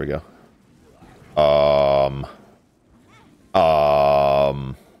 Oh, there we go.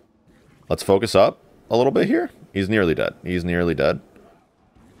 Let's focus up a little bit here. He's nearly dead. He's nearly dead.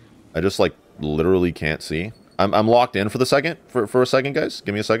 I just, like, literally can't see. I'm locked in for the second. For a second, guys.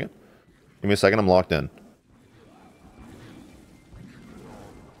 Give me a second. Give me a second. I'm locked in.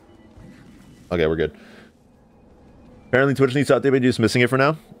 Okay, we're good. Apparently Twitch needs to update, but just missing it for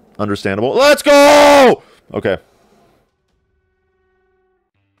now. Understandable. Let's go! Okay.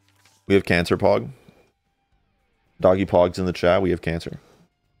 We have cancer, Pog. Doggy Pog's in the chat. We have cancer.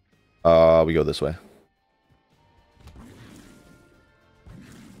 We go this way.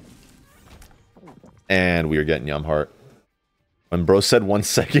 And we are getting Yum Heart. When bro said 1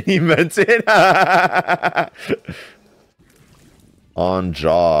 second, he meant it. On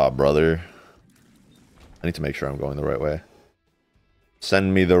jaw, brother. I need to make sure I'm going the right way.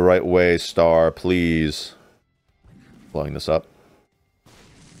 Send me the right way, star, please. Blowing this up.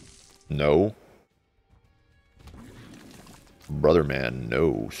 No. Brother man,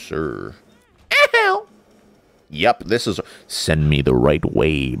 no, sir. Ow! Yep, this is... Send me the right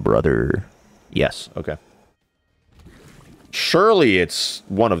way, brother. Yes, okay. Surely it's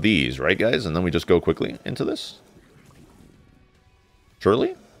one of these, right, guys? And then we just go quickly into this?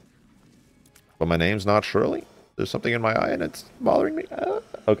 Surely? But my name's not Shirley? There's something in my eye and it's bothering me?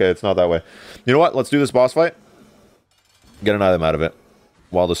 Okay, it's not that way. You know what? Let's do this boss fight. Get an item out of it.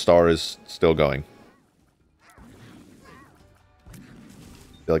 While the star is still going. I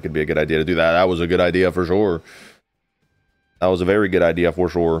feel like it'd be a good idea to do that. That was a good idea for sure. That was a very good idea for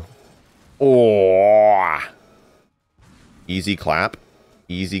sure. Oh, easy clap,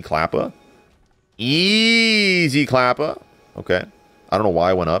 easy clappa, easy clappa. Okay, I don't know why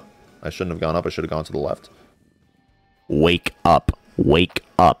I went up. I shouldn't have gone up. I should have gone to the left. Wake up, wake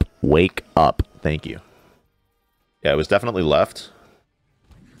up, wake up. Thank you. Yeah, it was definitely left.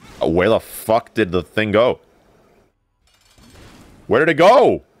 Oh, where the fuck did the thing go? Where did it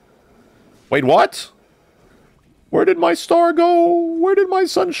go? Wait, what? Where did my star go? Where did my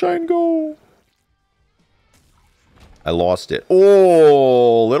sunshine go? I lost it.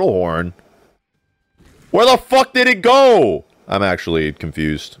 Oh, little horn. Where the fuck did it go? I'm actually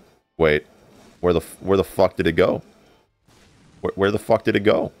confused. Wait, where the fuck did it go? Where the fuck did it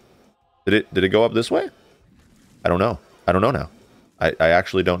go? Did it go up this way? I don't know. I don't know now. I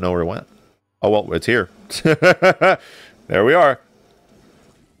actually don't know where it went. Oh well, it's here. There we are.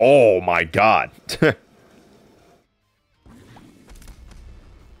 Oh my god.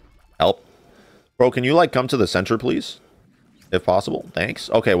 Help. Bro, can you, like, come to the center, please? If possible.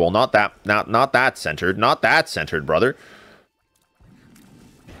 Thanks. Okay, well, not that centered. Not that centered, brother.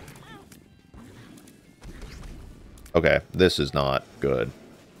 Okay, this is not good.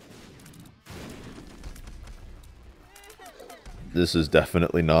 This is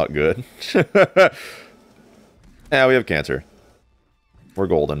definitely not good. Yeah, we have cancer. We're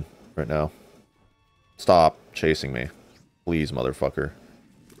golden right now. Stop chasing me. Please, motherfucker.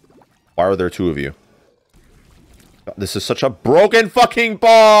 Why are there two of you? God, this is such a broken fucking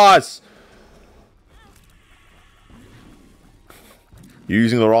boss! You're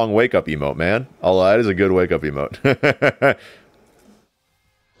using the wrong wake-up emote, man. Although that is a good wake-up emote.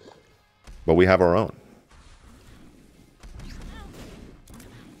 But we have our own.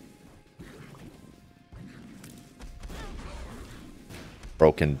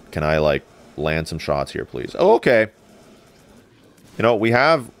 Bro, can I, like, land some shots here, please? Oh, okay. You know, we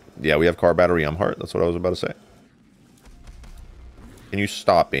have... Yeah, we have car battery heart. That's what I was about to say. Can you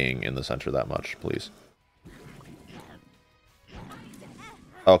stop being in the center that much, please?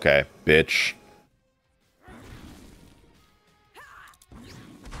 Okay, bitch.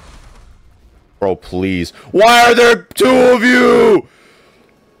 Bro, please. Why are there two of you?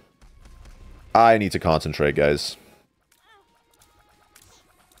 I need to concentrate, guys.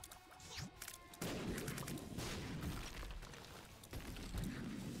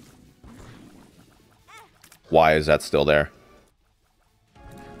 Why is that still there?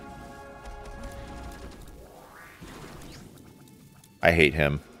 I hate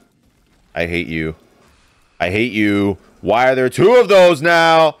him. I hate you. I hate you. Why are there two of those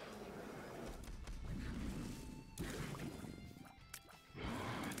now?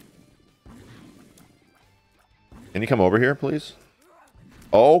 Can you come over here, please?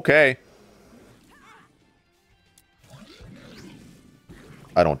 Okay.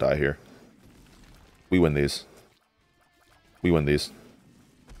 I don't die here. We win these. We win these.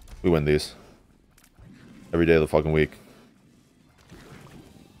 We win these. Every day of the fucking week.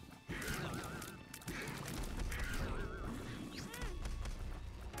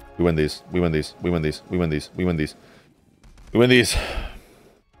 We win these. We win these. We win these. We win these. We win these. We win these.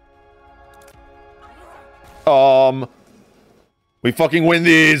 We fucking win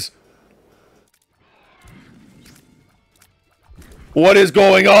these. What is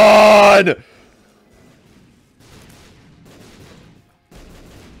going on?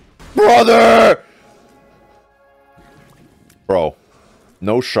 Brother! Bro.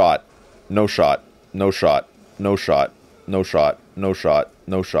 No shot. No shot. No shot. No shot. No shot. No shot.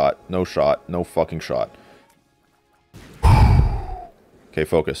 No shot. No shot. No fucking shot. Okay,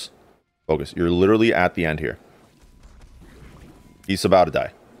 focus. Focus. You're literally at the end here. He's about to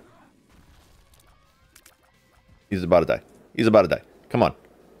die. He's about to die. He's about to die. Come on.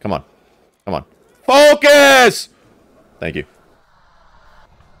 Come on. Come on. Focus! Thank you.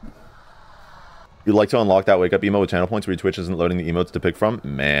 You'd like to unlock that wake up emote with channel points where your Twitch isn't loading the emotes to pick from?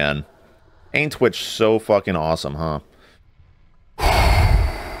 Man. Ain't Twitch so fucking awesome, huh?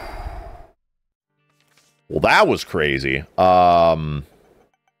 Well, that was crazy. Alright.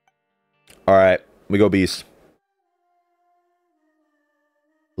 We go beast.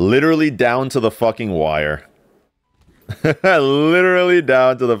 Literally down to the fucking wire. Literally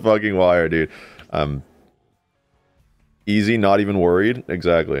down to the fucking wire, dude. Easy, not even worried.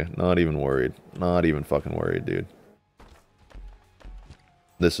 Exactly. Not even worried. Not even fucking worried, dude.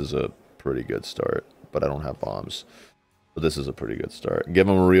 This is a pretty good start, but I don't have bombs. But this is a pretty good start. Give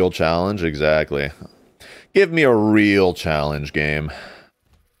him a real challenge. Exactly. Give me a real challenge game.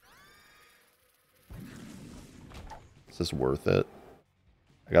 Is this worth it?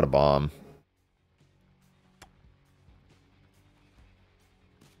 I got a bomb.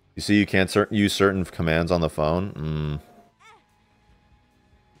 You see, you can't use certain commands on the phone.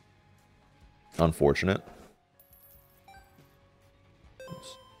 Unfortunate.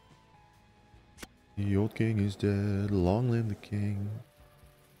 Oops. The old king is dead. Long live the king.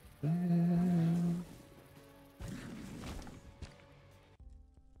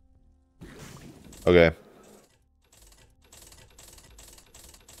 Okay.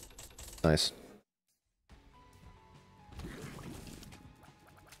 Nice.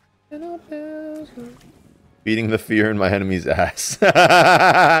 Beating the fear in my enemy's ass.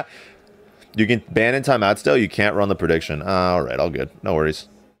 You can ban in timeout still. You can't run the prediction. Alright, all good. No worries.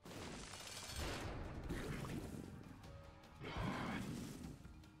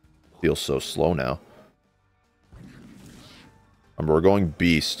 Feels so slow now. Remember, we're going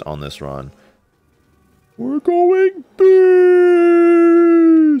beast on this run. We're going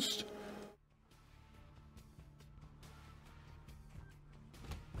beast!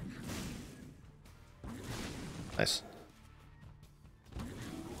 Nice.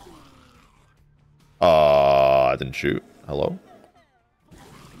 I didn't shoot. Hello?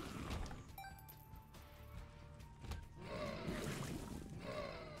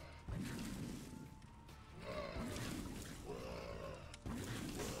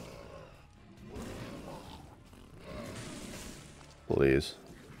 Please.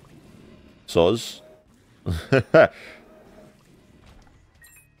 Soz?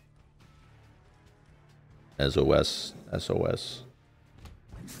 SOS. SOS.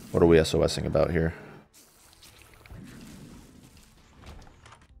 What are we SOSing about here?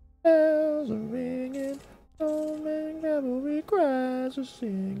 Bells are ringing, old cavalry cries are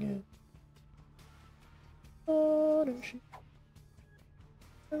singing. Autumn sheep.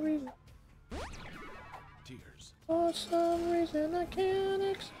 Tears. For some reason I can't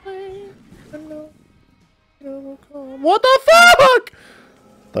explain. I know it will come. What the fuck?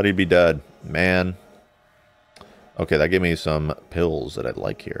 Thought he'd be dead, man. Okay, that gave me some pills that I'd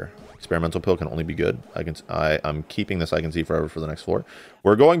like here. Experimental pill can only be good. I'm keeping this I can see forever for the next floor.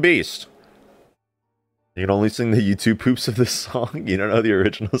 We're going beast. You can only sing the YouTube poops of this song. You don't know the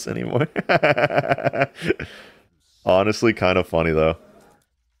originals anymore. Honestly, kind of funny though.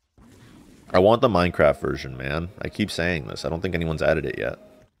 I want the Minecraft version, man. I keep saying this. I don't think anyone's added it yet.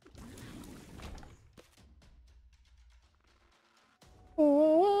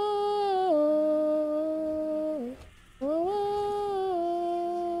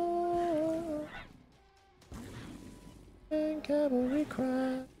 Cavalry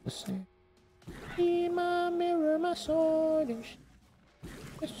cry, be my mirror, my sword, and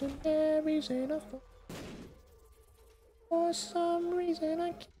missionaries ain't a fool. For some reason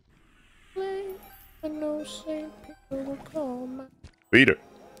I can't play. I know Saint people will call my beater.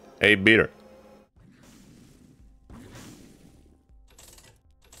 Hey, beater.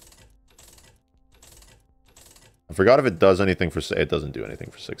 I forgot if it does anything for... It doesn't do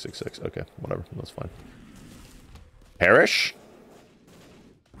anything for 666. Okay, whatever. That's fine. Perish?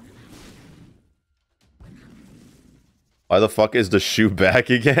 Why the fuck is the shoe back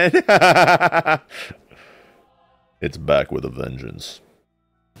again? It's back with a vengeance.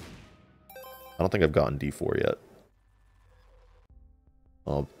 I don't think I've gotten D4 yet.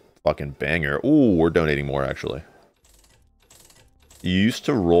 Oh, fucking banger. Ooh, we're donating more, actually. You used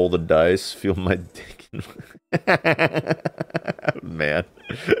to roll the dice, feel my dick in man.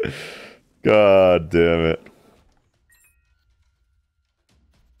 God damn it.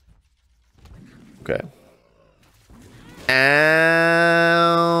 Okay. Ow.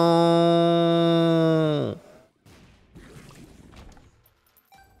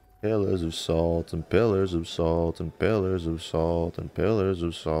 Pillars of salt and pillars of salt and pillars of salt and pillars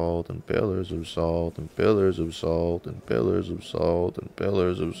of salt and pillars of salt and pillars of salt and pillars of salt and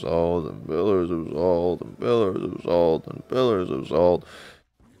pillars of salt and pillars of salt and pillars of salt and pillars of salt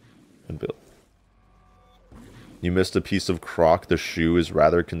and pillars. You missed a piece of croc. The shoe is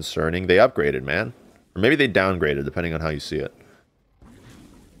rather concerning. They upgraded, man. Or maybe they downgraded, depending on how you see it. It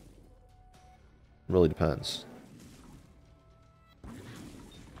really depends.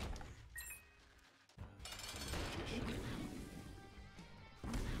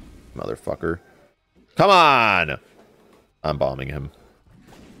 Motherfucker. Come on! I'm bombing him.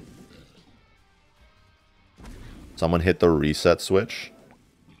 Someone hit the reset switch?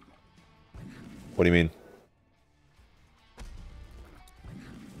 What do you mean?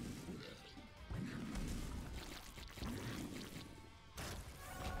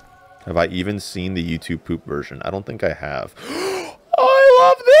 Have I even seen the YouTube poop version? I don't think I have. I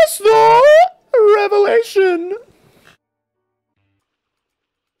love this though! Revelation!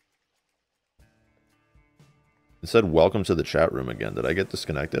 It said welcome to the chat room again. Did I get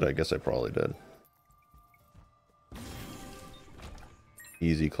disconnected? I guess I probably did.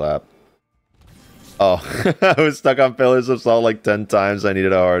 Easy clap. Oh, I was stuck on Pillars of Salt like 10 times. I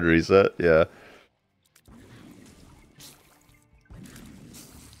needed a hard reset. Yeah.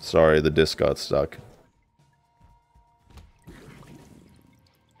 Sorry, the disc got stuck.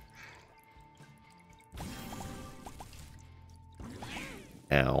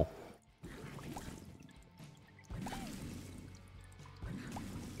 Ow.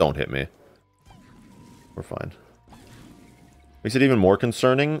 Don't hit me. We're fine. Makes it even more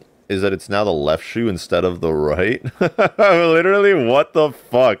concerning is that it's now the left shoe instead of the right. Literally, what the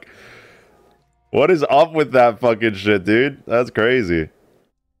fuck? What is up with that fucking shit, dude? That's crazy.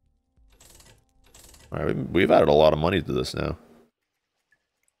 Alright, we've added a lot of money to this now.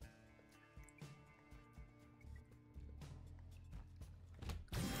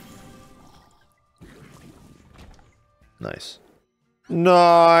 Nice.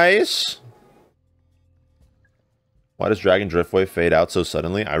 Nice! Why does Dragon Driftway fade out so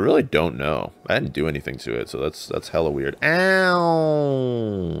suddenly? I really don't know. I didn't do anything to it, so that's hella weird.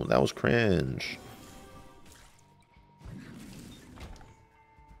 Ow! That was cringe.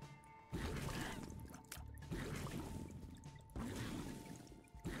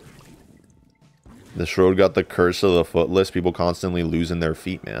 This road got the curse of the footless. People constantly losing their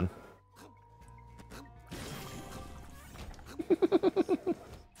feet, man.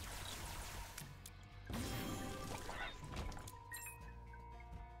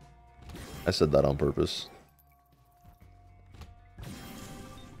 I said that on purpose.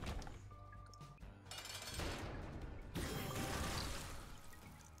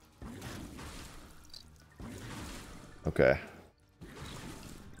 Okay.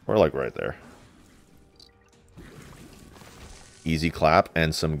 We're like right there. Easy clap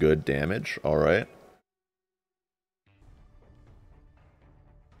and some good damage. Alright.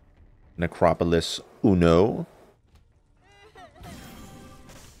 Necropolis Uno.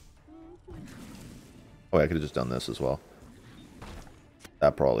 Oh, I could have just done this as well.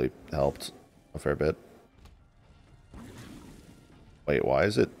 That probably helped a fair bit. Wait, why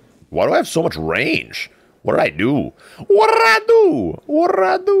is it... Why do I have so much range? What did I do? What did I do? What did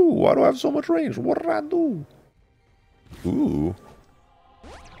I do? Why do I have so much range? What did I do? Ooh.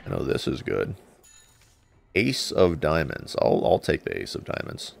 I know this is good. Ace of diamonds. I'll take the ace of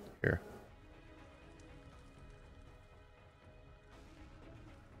diamonds here.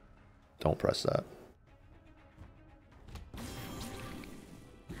 Don't press that.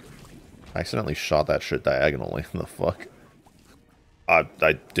 I accidentally shot that shit diagonally. What the fuck? I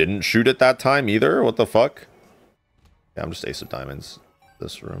didn't shoot it that time either. What the fuck? Yeah, I'm just ace of diamonds.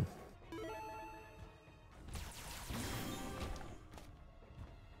 This room.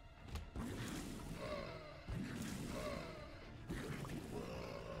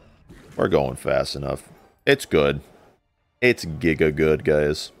 We're going fast enough. It's good. It's giga good,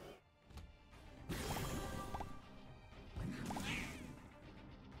 guys.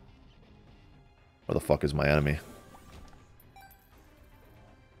 Where the fuck is my enemy?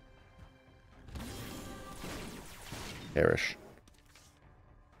 Perish.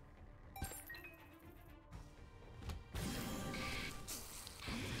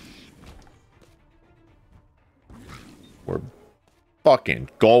 We're fucking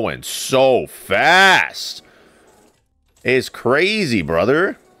going so fast. It's crazy,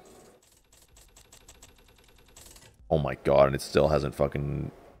 brother. Oh my god, and it still hasn't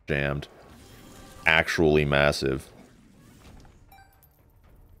fucking jammed. Actually massive.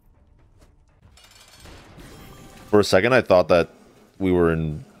 For a second, I thought that we were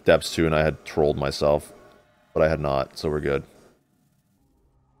in depths 2 and I had trolled myself. But I had not, so we're good.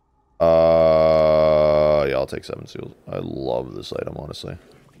 Yeah, I'll take 7 seals. I love this item, honestly.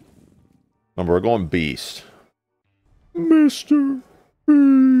 Remember, we're going beast. Mr.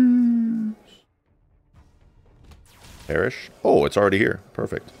 Beast. Perish. Oh, it's already here.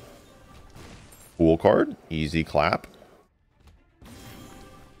 Perfect. Fool card. Easy clap.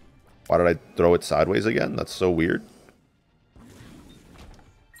 Why did I throw it sideways again? That's so weird.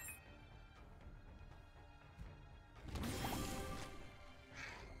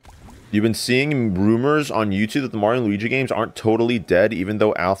 You've been seeing rumors on YouTube that the Mario and Luigi games aren't totally dead, even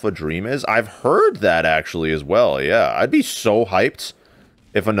though Alpha Dream is? I've heard that, actually, as well. Yeah, I'd be so hyped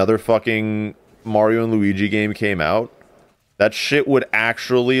if another fucking Mario and Luigi game came out. That shit would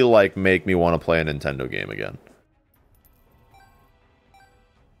actually, like, make me want to play a Nintendo game again.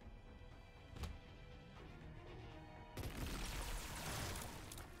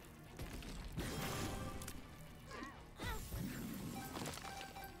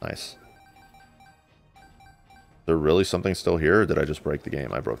 Nice. Is there really something still here, or did I just break the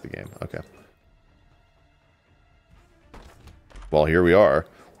game? I broke the game. Okay. Well, here we are.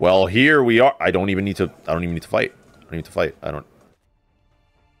 Well, here we are. I don't even need to fight. I don't even need to fight. I don't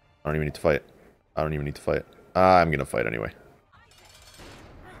even need to fight. I don't even need to fight. I'm gonna fight anyway.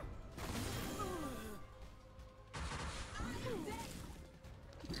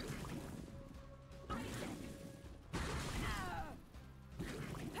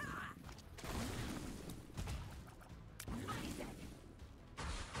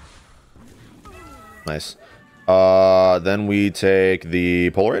 Nice. Then we take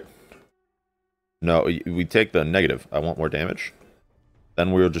the Polaroid. No, we take the negative. I want more damage.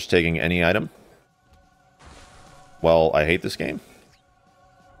 Then we're just taking any item. Well, I hate this game.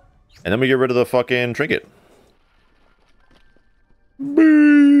 And then we get rid of the fucking trinket.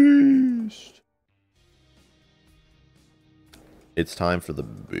 Beast. It's time for the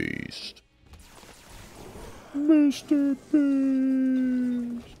beast. Mr.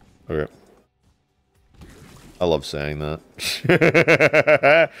 Beast. Okay. I love saying that.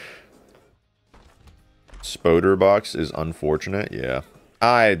 Spoder box is unfortunate. Yeah.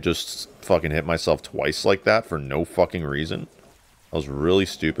 I just fucking hit myself twice like that for no fucking reason. That was really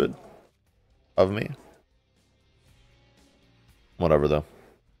stupid of me. Whatever, though.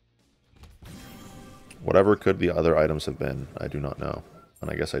 Whatever could the other items have been, I do not know.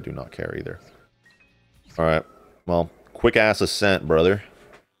 And I guess I do not care either. Alright. Well, quick-ass ascent, brother.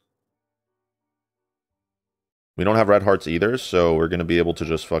 We don't have red hearts either, so we're going to be able to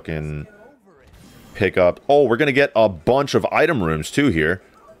just fucking pick up... Oh, we're going to get a bunch of item rooms, too, here.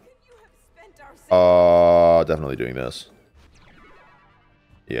 Definitely doing this.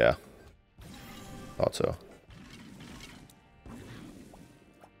 Yeah. Thought so.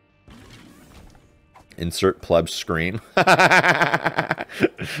 Insert pleb scream.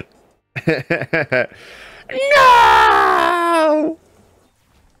 No!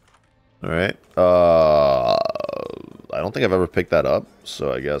 Alright. I don't think I've ever picked that up,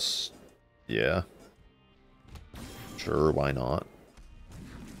 so I guess... Yeah. Sure, why not?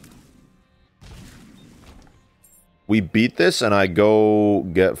 We beat this, and I go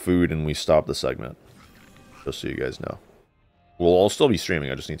get food, and we stop the segment. Just so you guys know. We'll all still be streaming,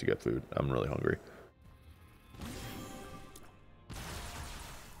 I just need to get food. I'm really hungry.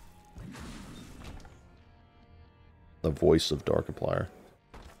 The voice of Darkiplier.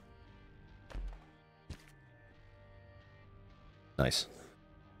 Nice.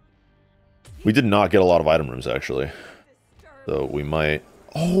 We did not get a lot of item rooms, actually. So we might...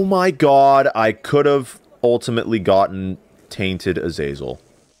 Oh my god! I could have ultimately gotten Tainted Azazel.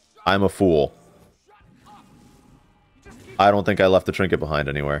 I'm a fool. I don't think I left the trinket behind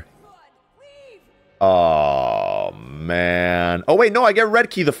anywhere. Oh, man. Oh, wait, no, I get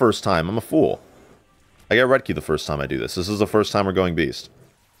red key the first time. I'm a fool. I get red key the first time I do this. This is the first time we're going beast.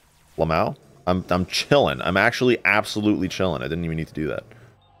 Lamau? I'm chilling. I'm actually absolutely chilling. I didn't even need to do that.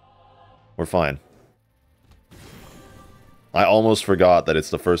 We're fine. I almost forgot that it's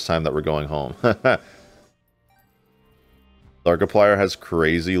the first time that we're going home. Darkiplier has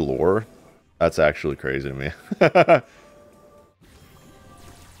crazy lore. That's actually crazy to me.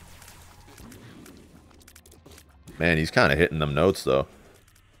 Man, he's kind of hitting them notes, though.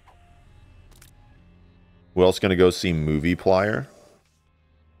 Who else gonna go see Movie Plier?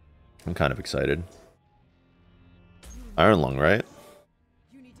 I'm kind of excited. Iron Lung, right?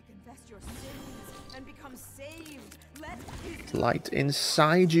 You need to confess your sins and become saved. Let Light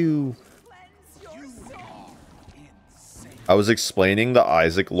inside you. cleanse your soul. I was explaining the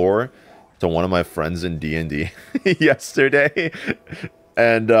Isaac lore to one of my friends in D&D yesterday.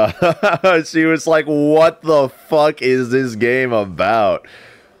 And she was like, what the fuck is this game about?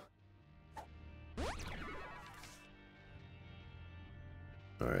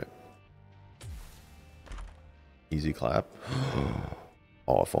 Alright. Easy clap.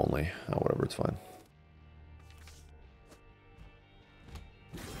 Oh, if only. Oh, whatever, it's fine.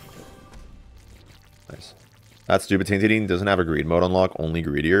 Nice. That's stupid. Tainted Eating doesn't have a greed mode unlock, only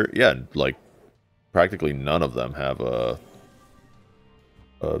greedier. Yeah, like, practically none of them have a...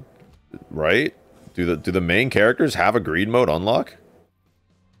 right? Do the main characters have a greed mode unlock?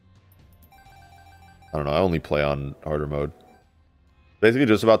 I don't know, I only play on harder mode. Basically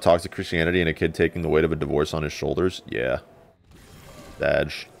just about toxic Christianity and a kid taking the weight of a divorce on his shoulders. Yeah.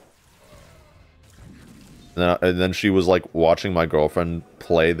 Badge. And then she was like watching my girlfriend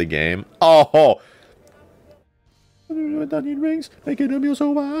play the game. Oh! I need rings. Making a meal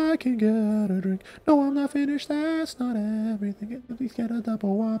so I can get a drink. No, I'm not finished. That's not everything. At least get a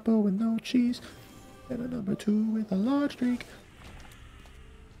double whopper with no cheese. Get a number 2 with a large drink.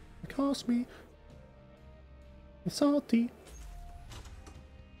 It cost me. It's salty.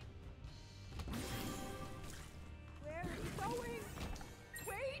 Where are you going?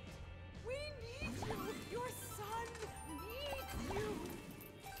 Wait! We need you! Your son needs you!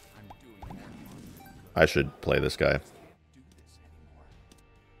 I should play this guy.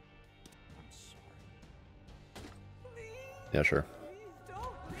 Please, Yeah, sure. please don't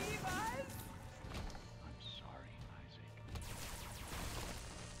leave us! I'm sorry, Isaac.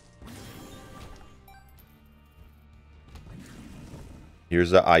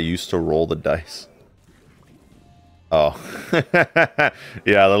 Here's that I used to roll the dice. Oh.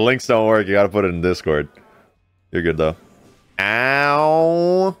 Yeah, the links don't work. You gotta put it in Discord. You're good, though.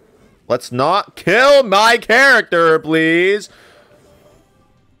 Ow! Let's not kill my character, please!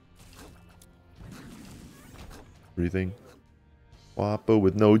 Breathing. Whopper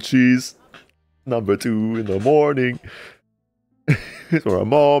with no cheese. Number 2 in the morning. For a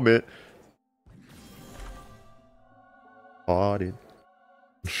moment. Parted.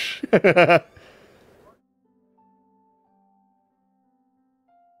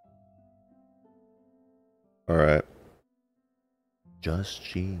 Alright. Just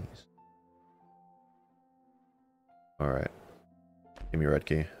cheese. Alright. Give me a red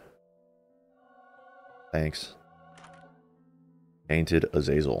key. Thanks. Tainted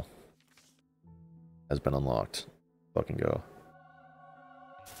Azazel has been unlocked. Fucking go.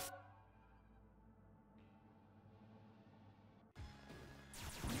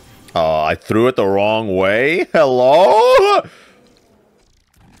 Oh, I threw it the wrong way? Hello?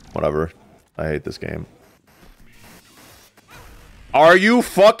 Whatever. I hate this game. Are you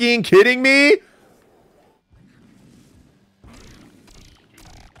fucking kidding me?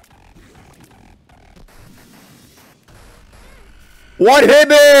 What hit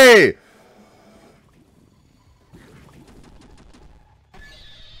me?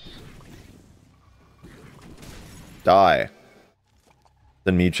 Die.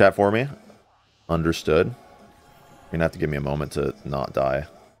 Then mute chat for me. Understood. You're gonna have to give me a moment to not die.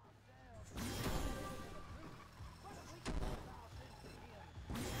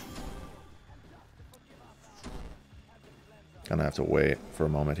 Gonna have to wait for a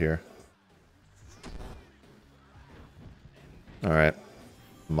moment here. Alright.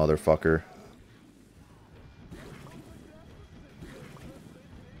 Motherfucker.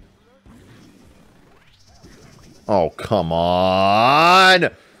 Oh, come on!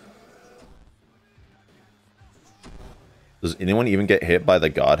 Does anyone even get hit by the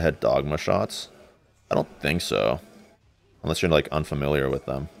Godhead Dogma shots? I don't think so. Unless you're, like, unfamiliar with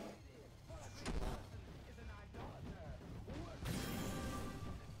them.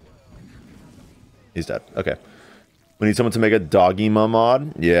 He's dead. Okay. We need someone to make a Dogima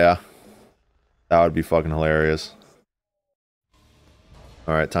mod? Yeah. That would be fucking hilarious.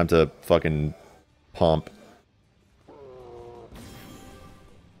 Alright, time to fucking pump.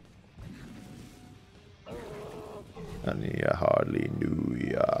 And I hardly knew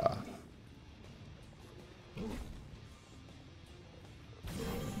ya.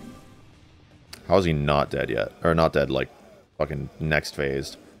 How is he not dead yet? Or not dead, like, fucking next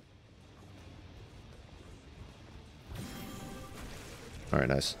phased. Alright,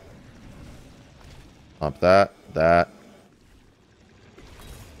 nice. Pump that, that.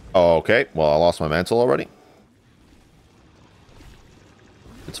 Oh, okay. Well, I lost my mantle already.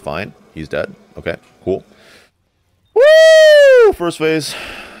 It's fine. He's dead. Okay, cool. Woo! First phase.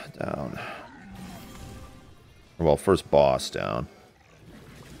 Down. Well, first boss down.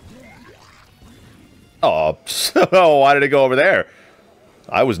 Oh, why did it go over there?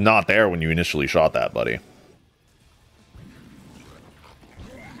 I was not there when you initially shot that, buddy.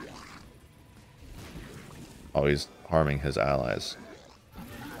 Oh, he's harming his allies.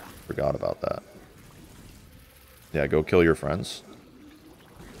 Forgot about that. Yeah, go kill your friends.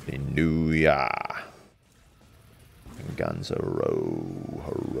 Inuya. Ganzaro.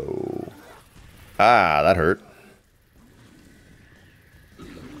 Haro. Ah, that hurt.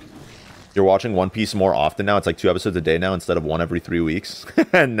 You're watching One Piece more often now? It's like 2 episodes a day now instead of 1 every 3 weeks?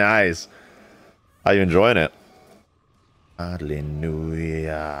 Nice. How you enjoying it?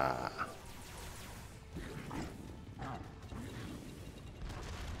 Hallelujah.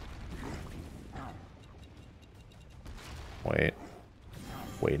 Wait.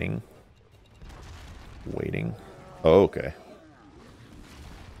 Waiting. Waiting. Oh, okay.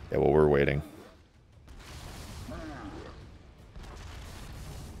 Yeah, well, we're waiting.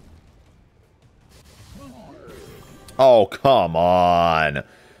 Oh, come on.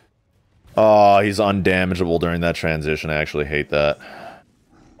 Oh, he's undamageable during that transition. I actually hate that.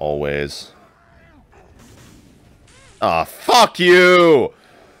 Always. Ah, oh, fuck you!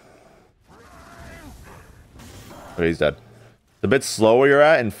 Oh, he's dead. It's a bit slow where you're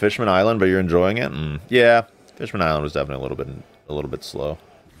at in Fishman Island, but you're enjoying it? Yeah, Fishman Island was definitely a little bit slow.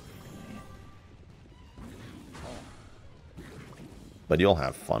 But you'll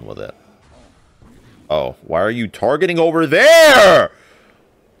have fun with it. Oh, why are you targeting over there?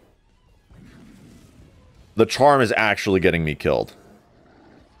 The charm is actually getting me killed.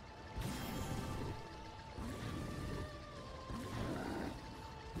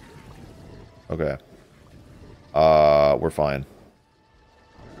 Okay. We're fine.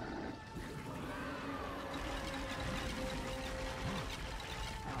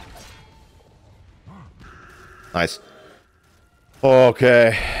 Nice.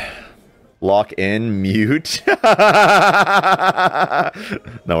 Okay. Lock in, mute. No,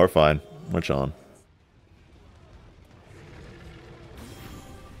 we're fine. We're chilling.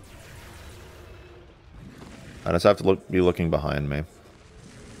 I just have to be looking behind me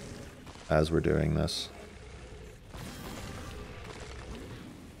as we're doing this.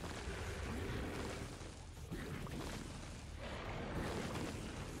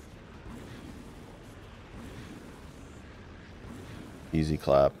 Easy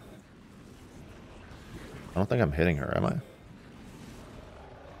clap. I don't think I'm hitting her, am I?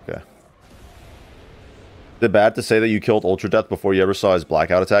 Okay. Is it bad to say that you killed Ultra Death before you ever saw his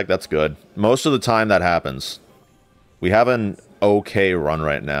blackout attack? That's good. Most of the time that happens. We have an okay run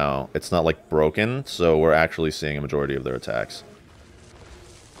right now. It's not like broken, so we're actually seeing a majority of their attacks.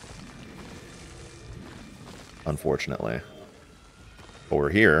 Unfortunately. But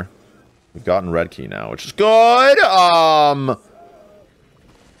we're here. We've gotten red key now, which is good.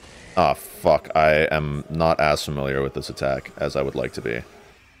 Oh, fuck. I am not as familiar with this attack as I would like to be.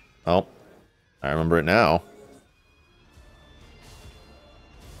 Oh. I remember it now.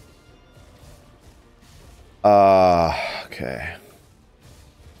 Okay.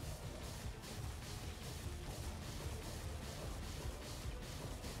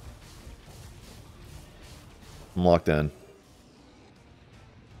 I'm locked in.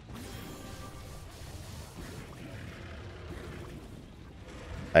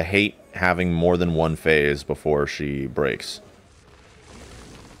 I hate having more than one phase before she breaks.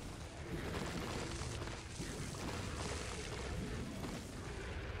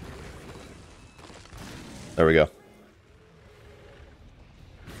 There we go.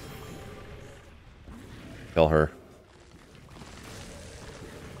 Kill her.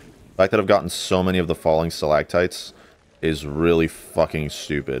 The fact that I've gotten so many of the falling stalactites is really fucking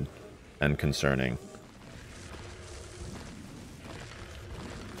stupid and concerning.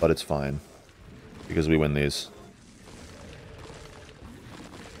 But it's fine. Because we win these.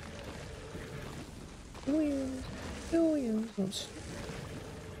 Billions.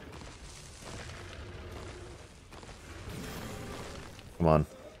 Come on.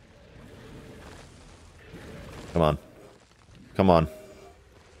 Come on. Come on.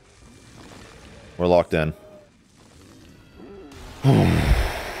 We're locked in.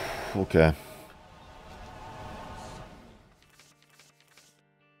 Okay.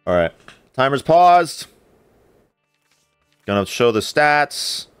 Alright. Timer's paused. Gonna show the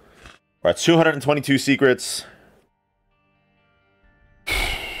stats. We're at 222 secrets.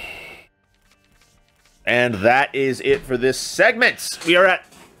 And that is it for this segment. We are at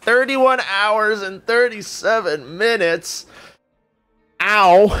 31 hours and 37 minutes.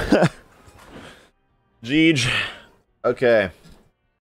 Ow. Jeej. Okay.